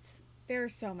kids.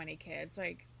 There's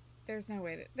no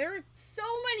way that there are so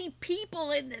many people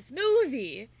in this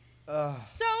movie.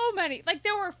 So many.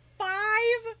 There were 5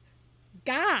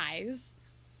 guys,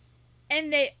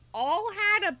 and they all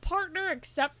had a partner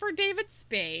except for David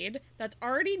Spade. That's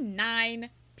already 9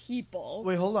 people.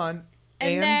 Wait, hold on.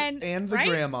 And the right?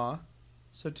 grandma,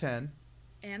 so 10.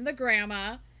 And the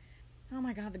grandma. Oh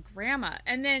my god, the grandma.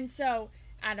 And then so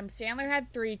Adam Sandler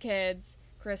had 3 kids.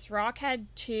 Chris Rock had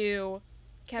 2.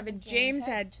 Kevin James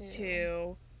had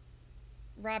 2.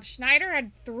 Rob Schneider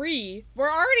had 3. We're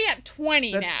already at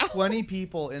 20 That's now. 20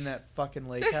 people in that fucking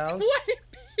lake There's house.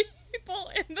 20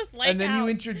 people in this lake And then you house.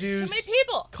 introduce So many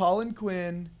people. Colin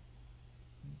Quinn,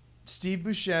 Steve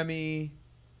Buscemi,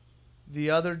 the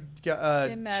other guy,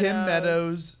 Tim Tim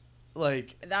Meadows,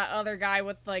 That other guy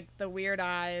with the weird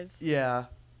eyes. yeah,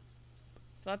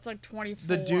 So that's 24.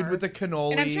 the dude with the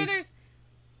cannoli. And I'm sure there's.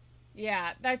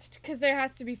 Yeah, that's because there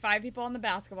has to be 5 people on the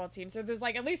basketball team. So there's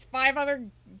at least 5 other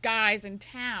guys in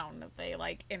town that they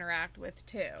interact with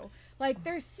too.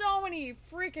 There's so many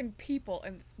freaking people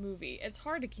in this movie. It's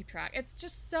hard to keep track. It's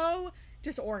just so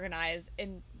disorganized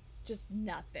and just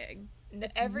nothing.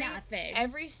 It's nothing.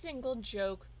 Every single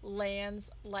joke lands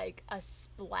like a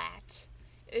splat.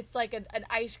 It's like an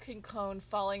ice cream cone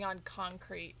falling on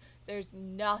concrete. There's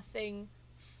nothing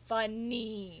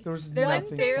funny. They're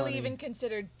nothing barely funny. even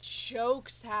considered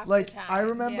jokes half the time. I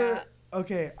remember. Yeah.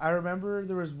 Okay, I remember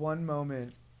there was one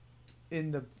moment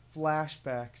in the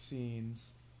flashback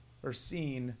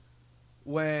scene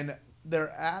when they're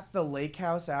at the lake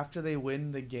house after they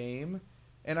win the game,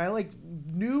 and I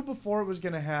knew before it was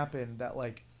gonna happen that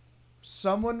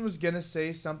someone was gonna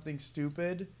say something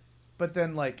stupid, but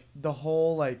then the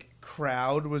whole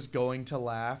crowd was going to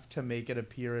laugh to make it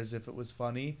appear as if it was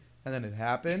funny, and then it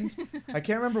happened. I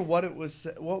can't remember what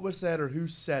was said or who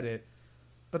said it,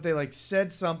 but they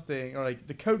said something, or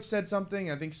the coach said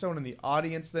something. I think someone in the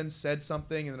audience then said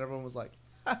something, and then everyone was like,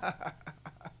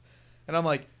 and I'm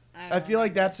like, I feel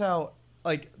like that's how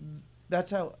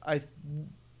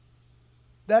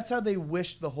they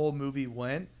wished the whole movie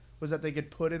went, was that they could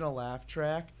put in a laugh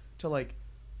track to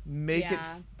make it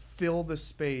fill the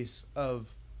space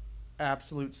of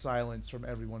absolute silence from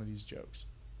every one of these jokes.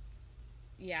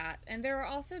 Yeah, and there are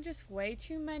also just way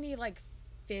too many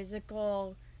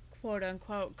physical quote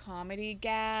unquote comedy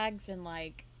gags and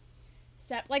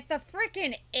the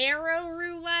freaking arrow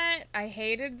roulette. I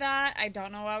hated that. I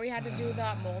don't know why we had to do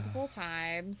that multiple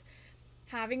times.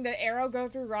 Having the arrow go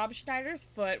through Rob Schneider's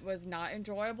foot was not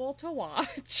enjoyable to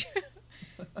watch.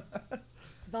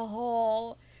 The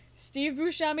whole Steve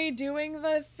Buscemi doing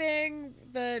the thing,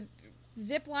 the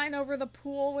zip line over the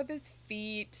pool with his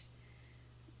feet.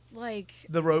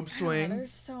 The rope swing.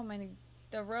 There's so many.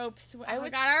 The rope swing. I Oh my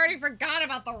was- god, I already forgot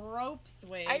about the rope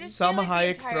swing. I just Salma feel like Hayek the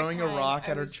entire throwing a time rock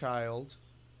I at her was- child.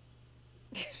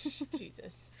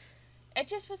 Jesus. It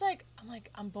just was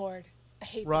I'm bored. I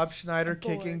hate Rob this. Schneider I'm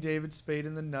bored. kicking David Spade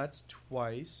in the nuts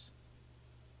twice.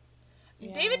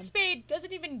 Yeah. David Spade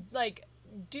doesn't even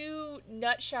do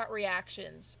nutshot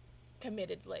reactions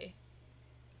committedly.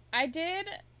 I did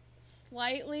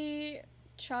slightly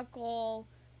chuckle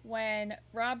when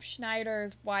Rob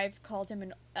Schneider's wife called him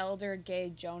an elder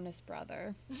gay Jonas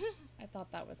brother. I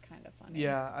thought that was kind of funny.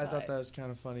 Yeah, I thought but- that was kind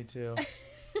of funny too.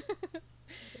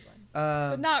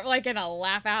 But not in a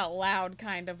laugh out loud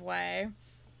kind of way.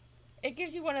 It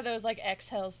gives you one of those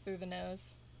exhales through the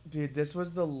nose. Dude, this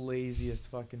was the laziest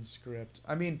fucking script.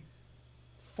 I mean,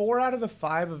 4 out of the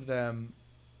 5 of them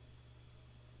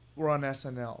were on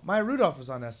SNL. Maya Rudolph was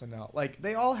on SNL.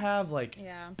 They all have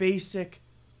Yeah. basic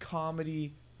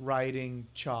comedy writing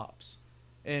chops,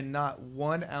 and not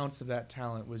 1 ounce of that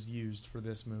talent was used for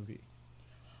this movie.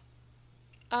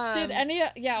 Did any?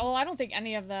 Yeah. Well, I don't think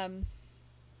any of them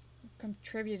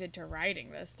contributed to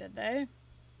writing this, did they?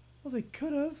 Well, they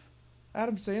could have.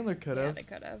 Adam Sandler could Yeah, have. they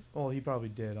could have. Well, he probably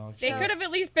did, honestly. They could have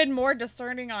at least been more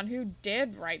discerning on who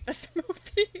did write this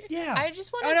movie. Yeah. I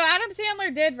just want Oh no, Adam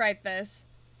Sandler did write this.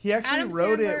 He actually Adam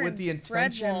wrote Sandler it with and the Fred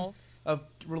intention Wolf. of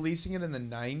releasing it in the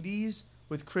 90s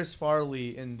with Chris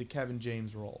Farley in the Kevin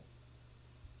James role.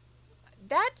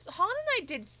 Holland and I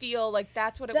did feel like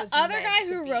that's what it The was other meant guy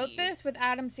to who be. wrote this with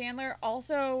Adam Sandler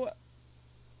also.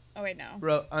 Oh wait, no.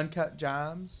 Wrote Uncut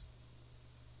Gems.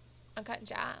 Uncut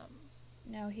Gems.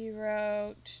 No, he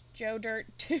wrote Joe Dirt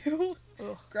 2,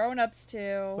 Ugh. Grown Ups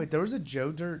 2. Wait, there was a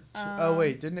Joe Dirt. Oh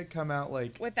wait, didn't it come out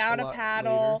like Without a lot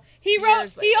Paddle. later? He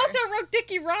Years later. also wrote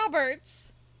Dickie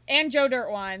Roberts and Joe Dirt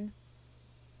 1.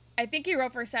 I think he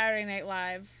wrote for Saturday Night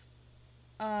Live.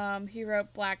 He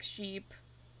wrote Black Sheep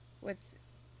with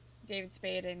David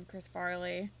Spade and Chris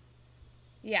Farley.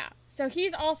 Yeah. So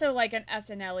he's also like an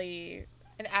SNL-y,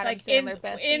 An Adam like Sandler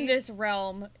bestie. in this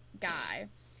realm guy.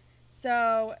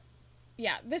 So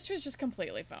yeah, this was just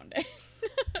completely phoned in.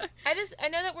 I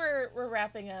know that we're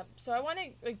wrapping up, so I want to,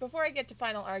 like, before I get to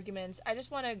final arguments, I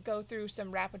just want to go through some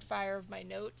rapid fire of my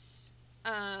notes.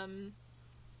 Adam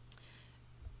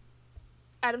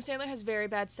Sandler has very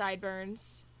bad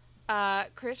sideburns.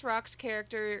 Chris Rock's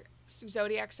character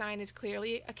zodiac sign is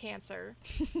clearly a Cancer.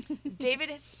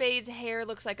 David Spade's hair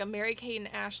looks like a Mary-Kate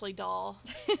and Ashley doll.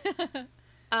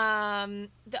 The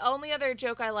only other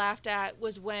joke I laughed at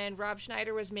was when Rob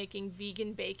Schneider was making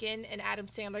vegan bacon and Adam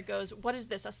Sandler goes, "What is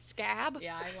this, a scab?"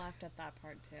 Yeah, I laughed at that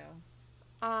part too.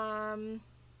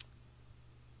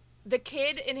 The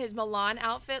kid in his Milan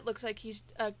outfit looks like he's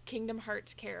a Kingdom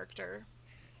Hearts character.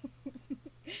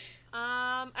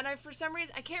 And for some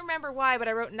reason, I can't remember why, but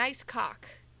I wrote nice cock.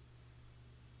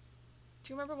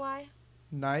 Do you remember why?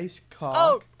 Nice cock.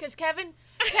 Oh, because Kevin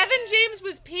James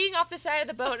was peeing off the side of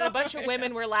the boat, and a bunch of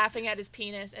women were laughing at his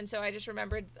penis, and so I just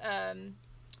remembered the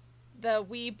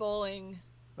Wii Bowling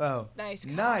Oh. nice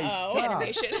cock Nice Oh. cock.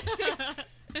 animation.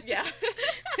 Yeah.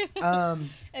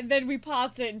 And then we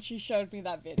paused it and she showed me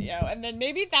that video. And then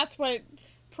maybe that's what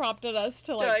prompted us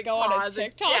to like go on a pause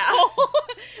it. TikTok. Yeah.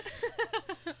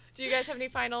 hole. Do you guys have any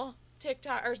final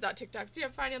TikTok, or not TikToks? Do you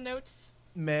have final notes?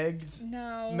 Meg's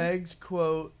No. Meg's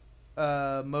quote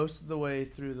most of the way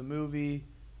through the movie.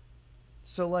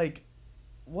 So like,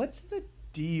 what's the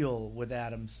deal with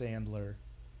Adam Sandler?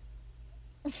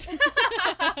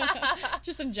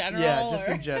 Just in general. Yeah, just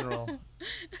or- in general.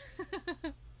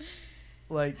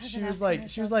 Like I've she been was asking like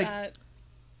myself that.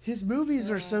 his movies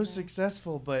are so Yeah.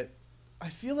 successful, but I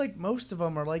feel like most of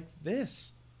them are like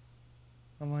this.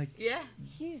 I'm like, Yeah.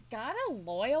 He's got a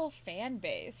loyal fan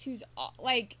base who's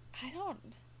like, I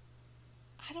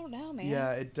don't know, man.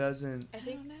 yeah, it doesn't I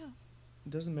think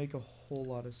know. make a whole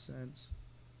lot of sense.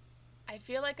 I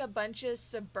feel like a bunch of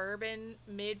suburban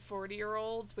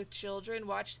mid-40-year-olds with children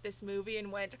watched this movie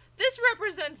and went, "This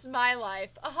represents my life."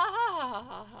 Ah, ha, ha, ha,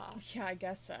 ha, ha. Yeah, I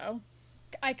guess so.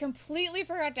 I completely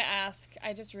forgot to ask.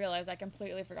 I just realized I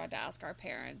completely forgot to ask our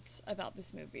parents about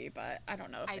this movie, but I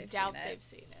don't know if I they've doubt seen it. they've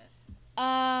seen it.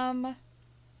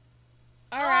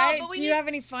 All right. but we Do you need- have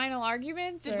any final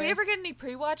arguments? Did or- we ever get any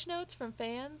pre-watch notes from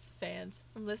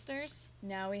from listeners?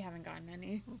 No, we haven't gotten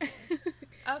any. Okay.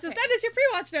 So send us your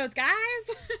pre-watch notes,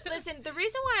 guys. Listen, the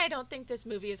reason why I don't think this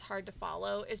movie is hard to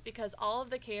follow is because all of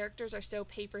the characters are so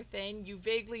paper thin, you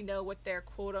vaguely know what their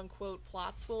quote-unquote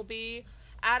plots will be.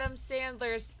 Adam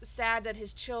Sandler's sad that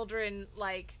his children,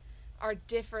 like, are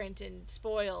different and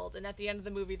spoiled, and at the end of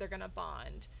the movie they're gonna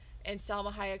bond. And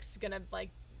Salma Hayek's gonna, like,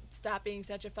 stop being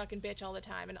such a fucking bitch all the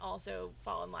time and also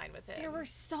fall in line with him. There were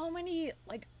so many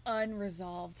like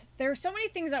unresolved. There were so many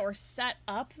things that were set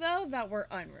up though that were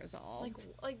unresolved.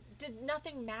 did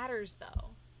nothing matters though.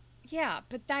 Yeah,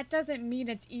 but that doesn't mean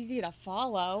it's easy to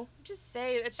follow. Just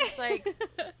say it's just like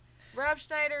Rob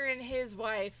Schneider and his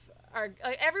wife are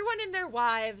like, everyone and their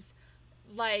wives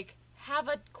like have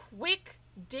a quick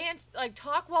dance, like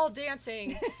talk while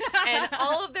dancing, and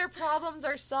all of their problems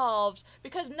are solved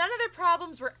because none of their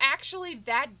problems were actually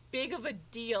that big of a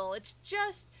deal. It's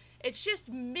just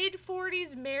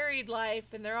mid-40s married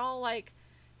life, and they're all like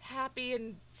happy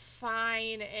and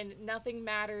fine, and nothing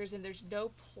matters, and there's no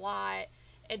plot.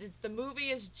 And the movie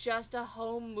is just a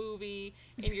home movie,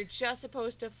 and you're just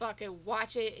supposed to fucking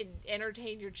watch it and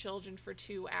entertain your children for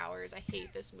 2 hours. I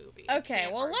hate this movie. I Okay,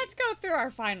 can't well argue. let's go through our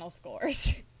final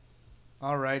scores.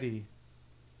 Alrighty.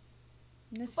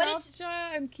 Nostalgia,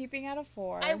 I'm keeping at a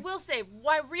 4. I will say,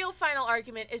 my real final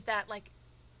argument is that, like,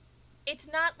 it's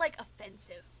not, like,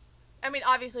 offensive. I mean,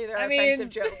 obviously there are offensive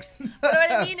jokes. But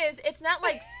what I mean is, it's not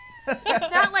like,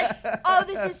 oh,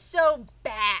 this is so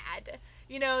bad.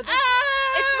 You know,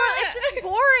 it's just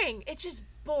boring. It's just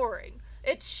boring.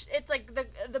 It's like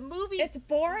the movie. It's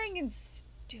boring and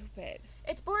stupid.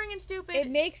 It's boring and stupid. It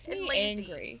makes and me lazy.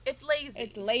 angry. It's lazy.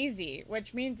 It's lazy,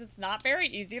 which means it's not very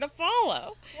easy to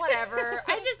follow. Whatever.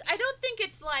 I don't think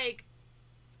it's like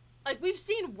we've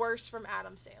seen worse from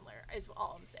Adam Sandler is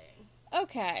all I'm saying.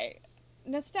 Okay.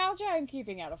 Nostalgia I'm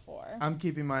keeping out of 4. I'm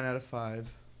keeping mine out of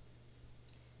 5.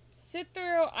 Sit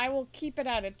through, I will keep it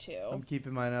out of 2. I'm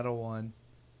keeping mine out of 1.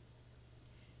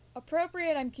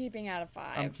 Appropriate, I'm keeping out of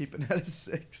 5. I'm keeping it out of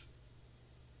 6.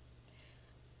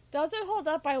 Does it hold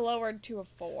up? I lowered to a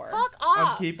 4. Fuck off.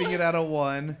 I'm keeping it out of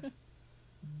 1.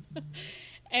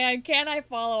 And Can I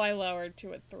Follow? I lowered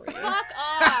to a 3. Fuck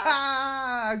off.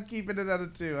 I'm keeping it out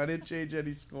of 2. I didn't change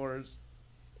any scores.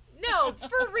 No,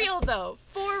 for real though.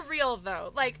 For real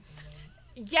though. Like,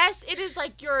 yes, it is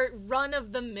like your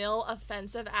run-of-the-mill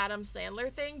offensive Adam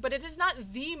Sandler thing, but it is not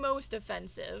the most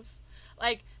offensive.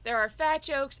 Like, there are fat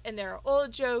jokes, and there are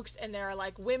old jokes, and there are,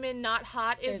 like, women not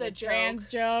hot is There's a a joke. trans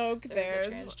joke. There's a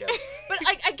trans joke. But,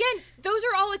 like, again, those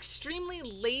are all extremely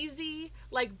lazy,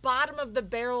 like,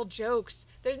 bottom-of-the-barrel jokes.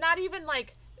 They're not even,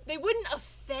 like, they wouldn't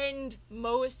offend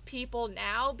most people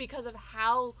now because of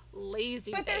how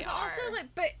lazy But they there's are. also,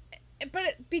 like, but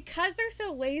because they're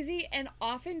so lazy and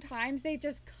oftentimes they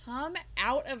just come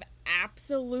out of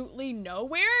absolutely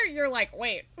nowhere, you're like,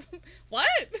 wait, what?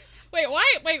 Wait, why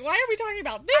are we talking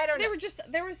about this? I don't know.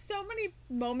 There were so many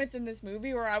moments in this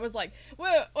movie where I was like,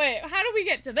 wait, how do we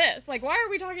get to this? Like, why are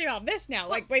we talking about this now?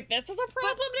 Like, wait, this is a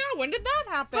problem now? When did that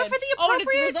happen? But for the Oh, and it's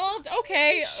appropriate- resolved?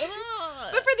 Okay.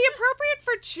 But for the appropriate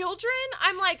for children,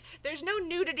 I'm like, there's no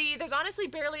nudity. There's honestly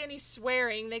barely any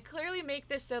swearing. They clearly make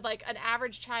this so, like, an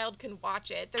average child can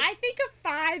watch it. I think a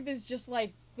 5 is just,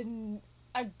 like,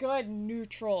 a good,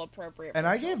 neutral, appropriate. And for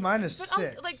I gave children. mine a But 6.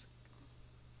 also, like,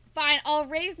 Fine, I'll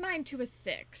raise mine to a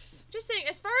 6. just saying,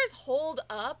 as far as hold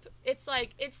up, it's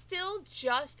like, it's still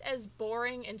just as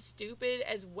boring and stupid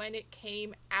as when it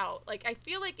came out. Like, I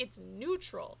feel like it's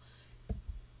neutral.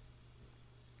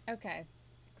 Okay.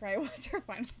 Great, what's our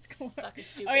final score? It's fucking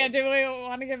stupid. Oh yeah, do we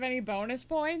want to give any bonus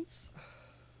points?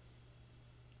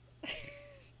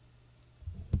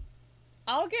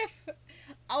 I'll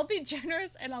be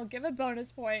generous and I'll give a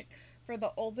bonus point for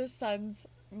the oldest son's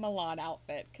Milan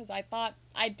outfit, because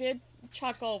I did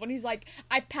chuckle when he's like,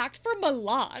 I packed for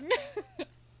Milan.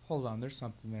 Hold on, there's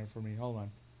something there for me. Hold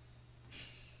on.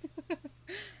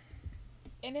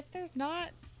 And if there's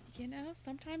not,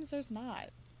 sometimes there's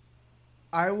not.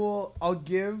 I'll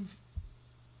give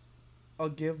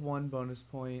 1 bonus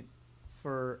point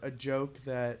for a joke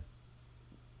that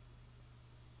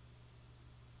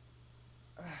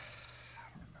I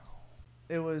don't know.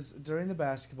 It was during the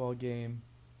basketball game,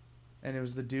 and it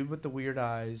was the dude with the weird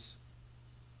eyes,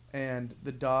 and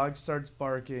the dog starts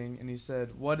barking, and he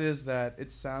said, "What is that?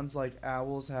 It sounds like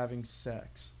owls having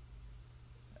sex."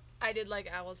 I did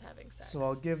like owls having sex. So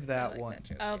I'll give I that like one. that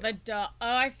joke, Oh, too. the dog.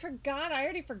 Oh, I forgot. I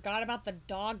already forgot about the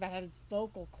dog that had its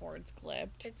vocal cords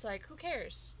clipped. It's like, who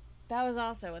cares? That was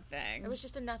also a thing. It was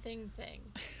just a nothing thing.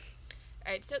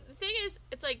 Alright, so the thing is,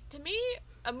 it's like, to me,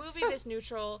 a movie this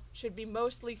neutral should be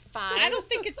mostly 5. I don't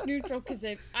think it's neutral because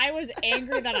I was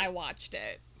angry that I watched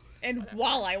it, and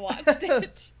while I watched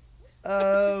it.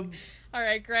 All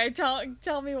right, Greg,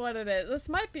 tell me what it is. This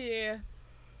might be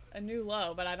a new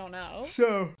low, but I don't know.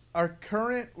 So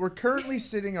we're currently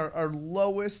sitting our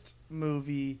lowest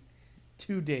movie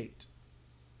to date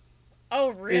Oh,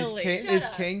 really? is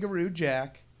Shut up. Kangaroo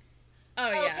Jack Oh,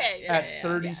 yeah. Okay. yeah, at yeah, yeah.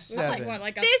 37. Which,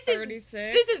 like a This is- 36?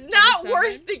 This is not 37?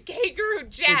 worse than Kangaroo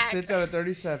Jack. It sits out at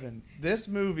 37. This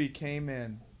movie came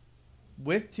in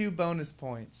with 2 bonus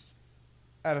points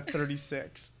out of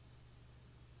 36.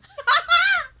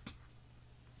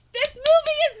 This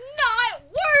movie is not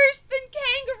worse than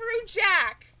Kangaroo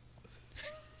Jack.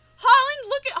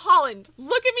 Holland,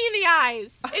 look at me in the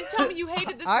eyes and tell me you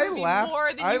hated this I movie laughed-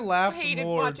 more than I you laughed hated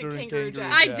more watching during Kangaroo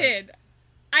Kangaroo Jack. Jack.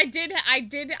 I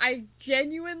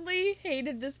genuinely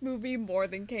hated this movie more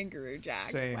than Kangaroo Jack.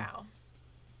 Same. Wow.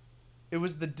 It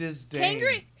was the disdain.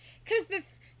 Kangaroo, because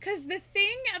the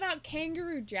thing about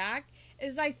Kangaroo Jack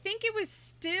is I think it was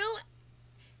still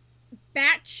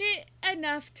batshit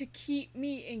enough to keep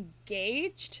me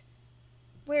engaged,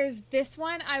 whereas this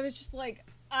one I was just like,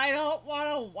 I don't want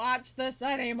to watch this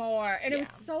anymore, and it was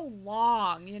Yeah. so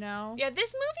long, you know. Yeah,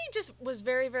 this movie just was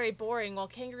very, very boring, while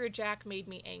Kangaroo Jack made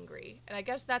me angry. And I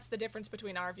guess that's the difference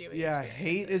between our viewing Yeah,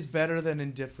 hate is experiences, better than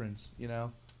indifference, you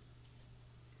know?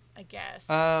 I guess.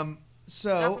 So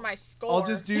Not for my score. I'll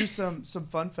just do some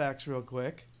fun facts real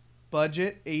quick.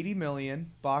 Budget 80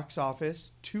 million, box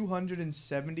office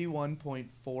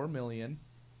 271.4 million.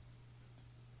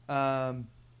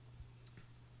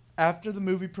 After the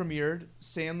movie premiered,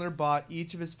 Sandler bought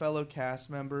each of his fellow cast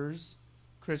members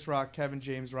Chris Rock, Kevin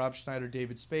James, Rob Schneider,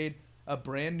 David Spade, a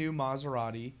brand new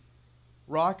Maserati.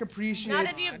 Rock Not appreciated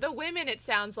any of the women, it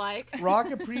sounds like. Rock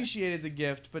appreciated the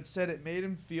gift, but said it made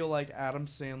him feel like Adam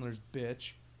Sandler's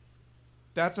bitch.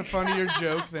 That's a funnier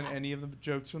joke than any of the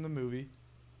jokes from the movie.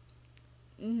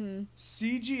 Mm-hmm.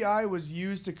 CGI was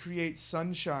used to create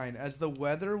sunshine, as the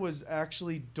weather was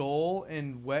actually dull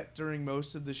and wet during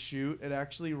most of the shoot. It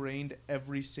actually rained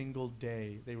every single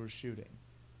day they were shooting.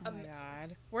 Oh my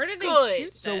god. Where did Good. they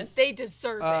shoot So this? They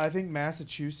deserve I it. think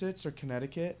Massachusetts or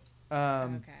Connecticut.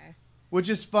 Okay. Which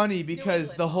is funny because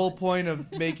England, the whole Holland. point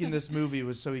of making this movie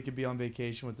was so he could be on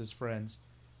vacation with his friends.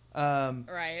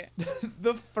 Right.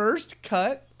 The first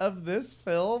cut of this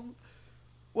film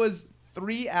was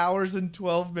 3 hours and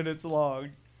 12 minutes long.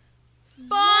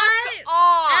 Fuck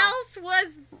off. else was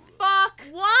Fuck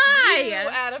why? you,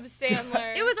 Adam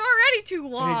Sandler. It was already too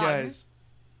long. Hey guys,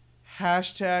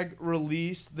 hashtag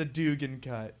release the Dugan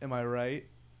cut. Am I right?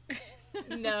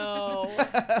 No.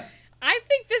 I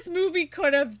think this movie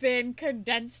could have been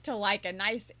condensed to like a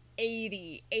nice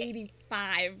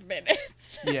 85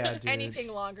 minutes. Yeah, dude. Anything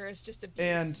longer is just abuse.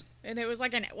 And And it was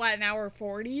like an hour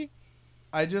 40?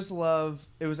 I just love,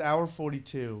 it was hour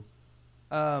 42.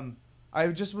 I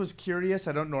just was curious.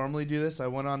 I don't normally do this. I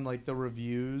went on like the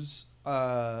reviews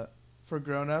for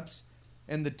Grown Ups,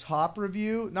 and the top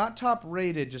review, not top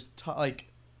rated, just like,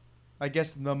 I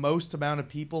guess the most amount of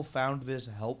people found this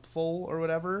helpful or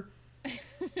whatever.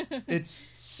 It's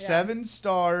 7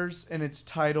 stars, and it's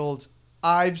titled,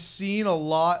 "I've seen a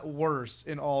lot worse,"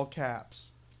 in all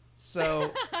caps.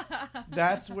 So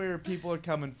that's where people are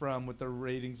coming from with the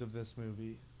ratings of this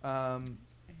movie.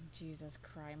 Jesus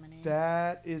criminy.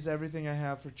 That is everything I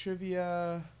have for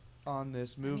trivia on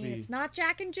this I movie. mean, it's not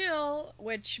Jack and Jill,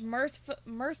 which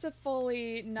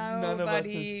mercifully None of us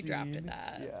has nobody seen. drafted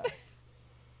that. Yeah.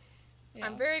 Yeah.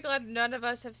 I'm very glad none of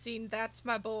us have seen That's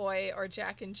My Boy or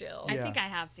Jack and Jill. I Yeah. think I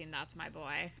have seen That's My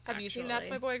Boy. Have you seen That's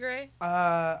actually. My Boy, Gray?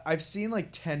 I've seen like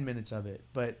 10 minutes of it,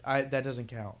 but that doesn't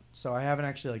count. So I haven't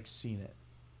actually like seen it.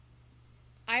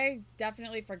 I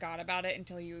definitely forgot about it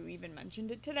until you even mentioned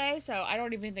it today, so I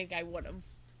don't even think I would have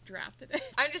drafted it.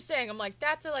 I'm just saying, I'm like,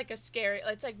 that's like a scary,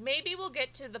 it's like maybe we'll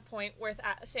get to the point with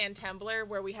Sand Tembler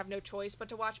where we have no choice but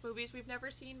to watch movies we've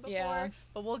never seen before. Yeah.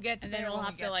 But we'll get And there then we'll when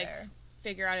have we to get like there.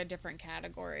 figure out a different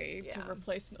category to Yeah.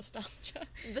 replace nostalgia.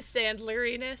 The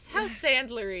Sandleriness. How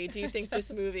Sandlery do you think this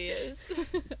movie is?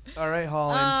 All right,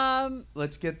 Holland.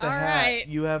 Let's get the all hat. right.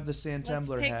 You have the Sand Let's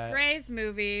Tembler pick hat. Gray's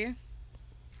movie.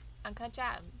 Uncut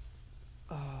Gems.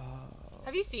 Oh,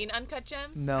 Have you seen Uncut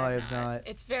Gems? no, I I've have not. not.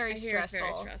 It's very I hear it's stressful.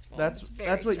 very stressful. That's It's very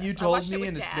what you stressful. I told watched it me, with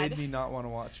and it's Dad. made me not want to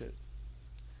watch it.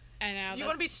 I know. Do you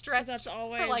want to be stressed that's for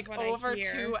always like what I over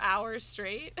hear. 2 hours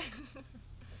straight?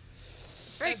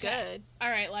 It's very Okay. good. All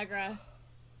right, Legra.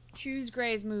 Choose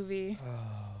Gray's movie. Oh,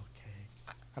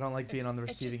 okay. I don't like being on the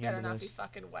It's just receiving better end not of be this.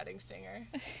 fucking Wedding Singer.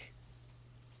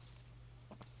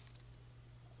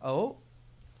 Oh,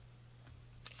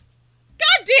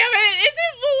 God damn it! Is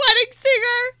it The Wedding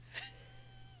Singer?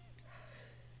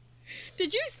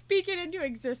 Did you speak it into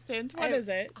existence? What is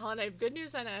it? Holland, I have good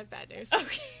news and I have bad news.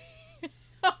 Okay.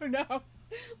 Oh no. What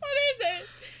is it?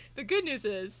 The good news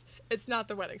is it's not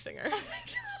The Wedding Singer.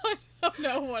 Oh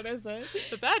no, what is it?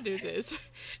 The bad news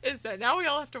is that now we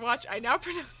all have to watch I Now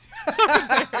Pronounce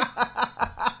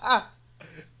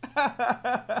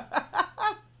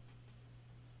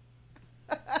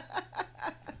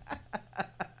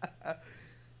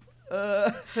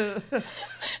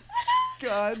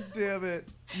God damn it.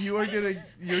 You're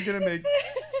gonna make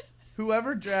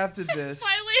whoever drafted this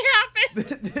Finally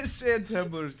happened. this Sand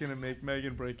Tembler is gonna make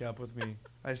Megan break up with me.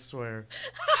 I swear.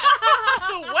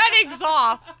 The wedding's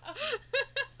off.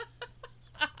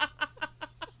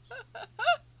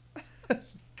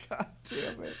 God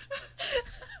damn it.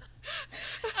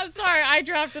 I'm sorry, I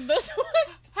drafted this one.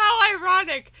 How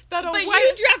ironic that a But wedding.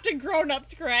 you drafted Grown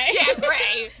Ups, Gray. Yeah,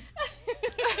 Gray.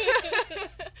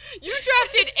 You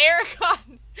drafted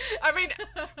Aragon. I mean,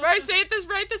 did I say it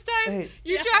right this time? Hey.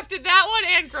 You Yes. drafted that one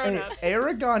and Grown Hey, Ups.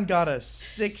 Aragon got a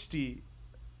 60.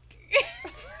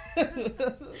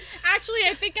 Actually,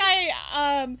 I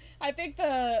think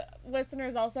the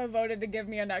listeners also voted to give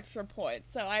me an extra point,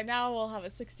 so I now will have a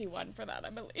 61 for that, I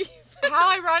believe.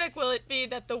 How ironic will it be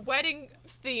that the wedding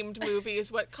themed movie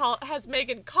is what has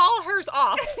Megan call hers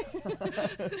off?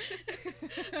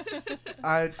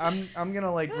 I'm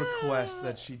gonna like request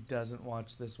that she doesn't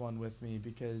watch this one with me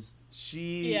because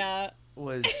she Yeah.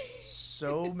 was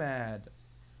so mad.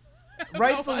 About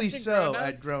Rightfully watching so Grown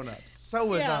at Ups. Grown Ups. So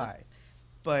was Yeah. I.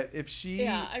 But if she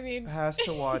Yeah, I mean- has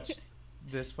to watch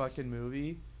this fucking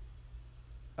movie,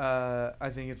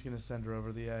 I think it's gonna send her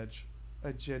over the edge.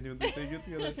 I genuinely think it's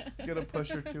gonna push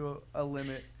her to a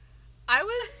limit. I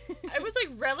was like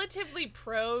relatively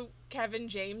pro Kevin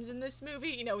James in this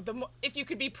movie. You know, if you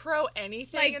could be pro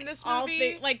anything in this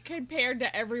movie, like compared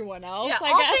to everyone else. Yeah,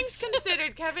 I all guess. things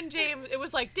considered, Kevin James. It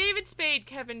was like David Spade,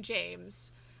 Kevin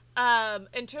James,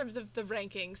 in terms of the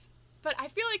rankings. But I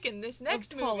feel like in this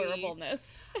next movie, tolerableness.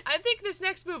 I think this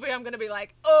next movie I'm gonna be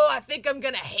like, oh, I think I'm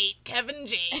gonna hate Kevin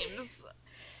James.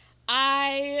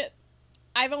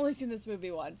 I've only seen this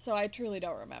movie once, so I truly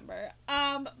don't remember.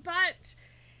 But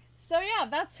so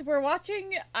yeah, we're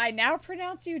watching I Now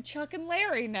Pronounce You Chuck and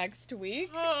Larry next week.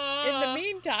 In the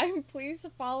meantime, please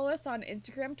follow us on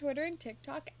Instagram, Twitter, and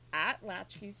TikTok at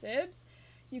LatchkeySibs.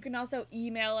 You can also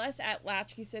email us at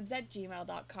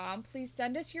latchkeysibs@gmail.com. Please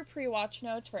send us your pre-watch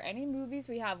notes for any movies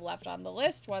we have left on the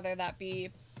list, whether that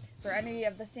be for any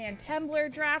of the Sand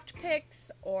Tembler draft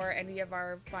picks or any of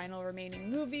our final remaining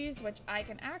movies, which I'll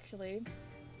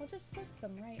just list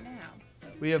them right now.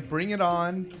 We have Bring It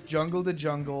On, Jungle to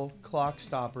Jungle, Clock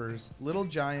Stoppers, Little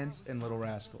Giants, and Little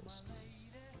Rascals.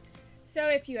 So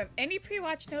if you have any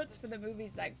pre-watch notes for the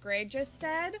movies that Gray just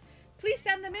said, please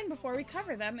send them in before we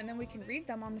cover them, and then we can read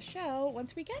them on the show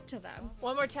once we get to them.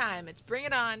 One more time, it's Bring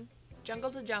It On,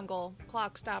 Jungle to Jungle,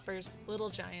 Clock Stoppers,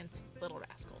 Little Giants, Little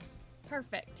Rascals.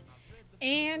 Perfect.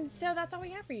 And so that's all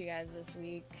we have for you guys this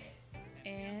week.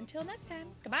 Until next time,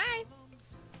 goodbye.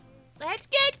 Let's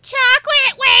get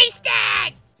chocolate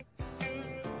wasted!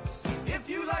 If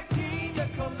you like pina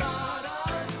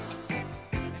coladas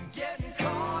and getting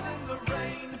caught in the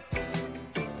rain,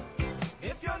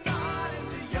 if you're not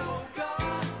into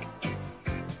yoga,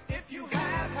 if you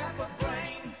have half a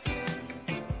brain,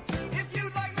 if you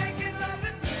like making love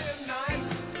at midnight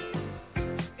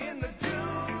in the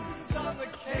dunes of the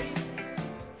Cape,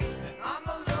 then I'm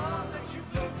the love that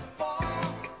you've looked for.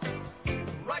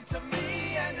 Write to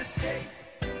me and escape.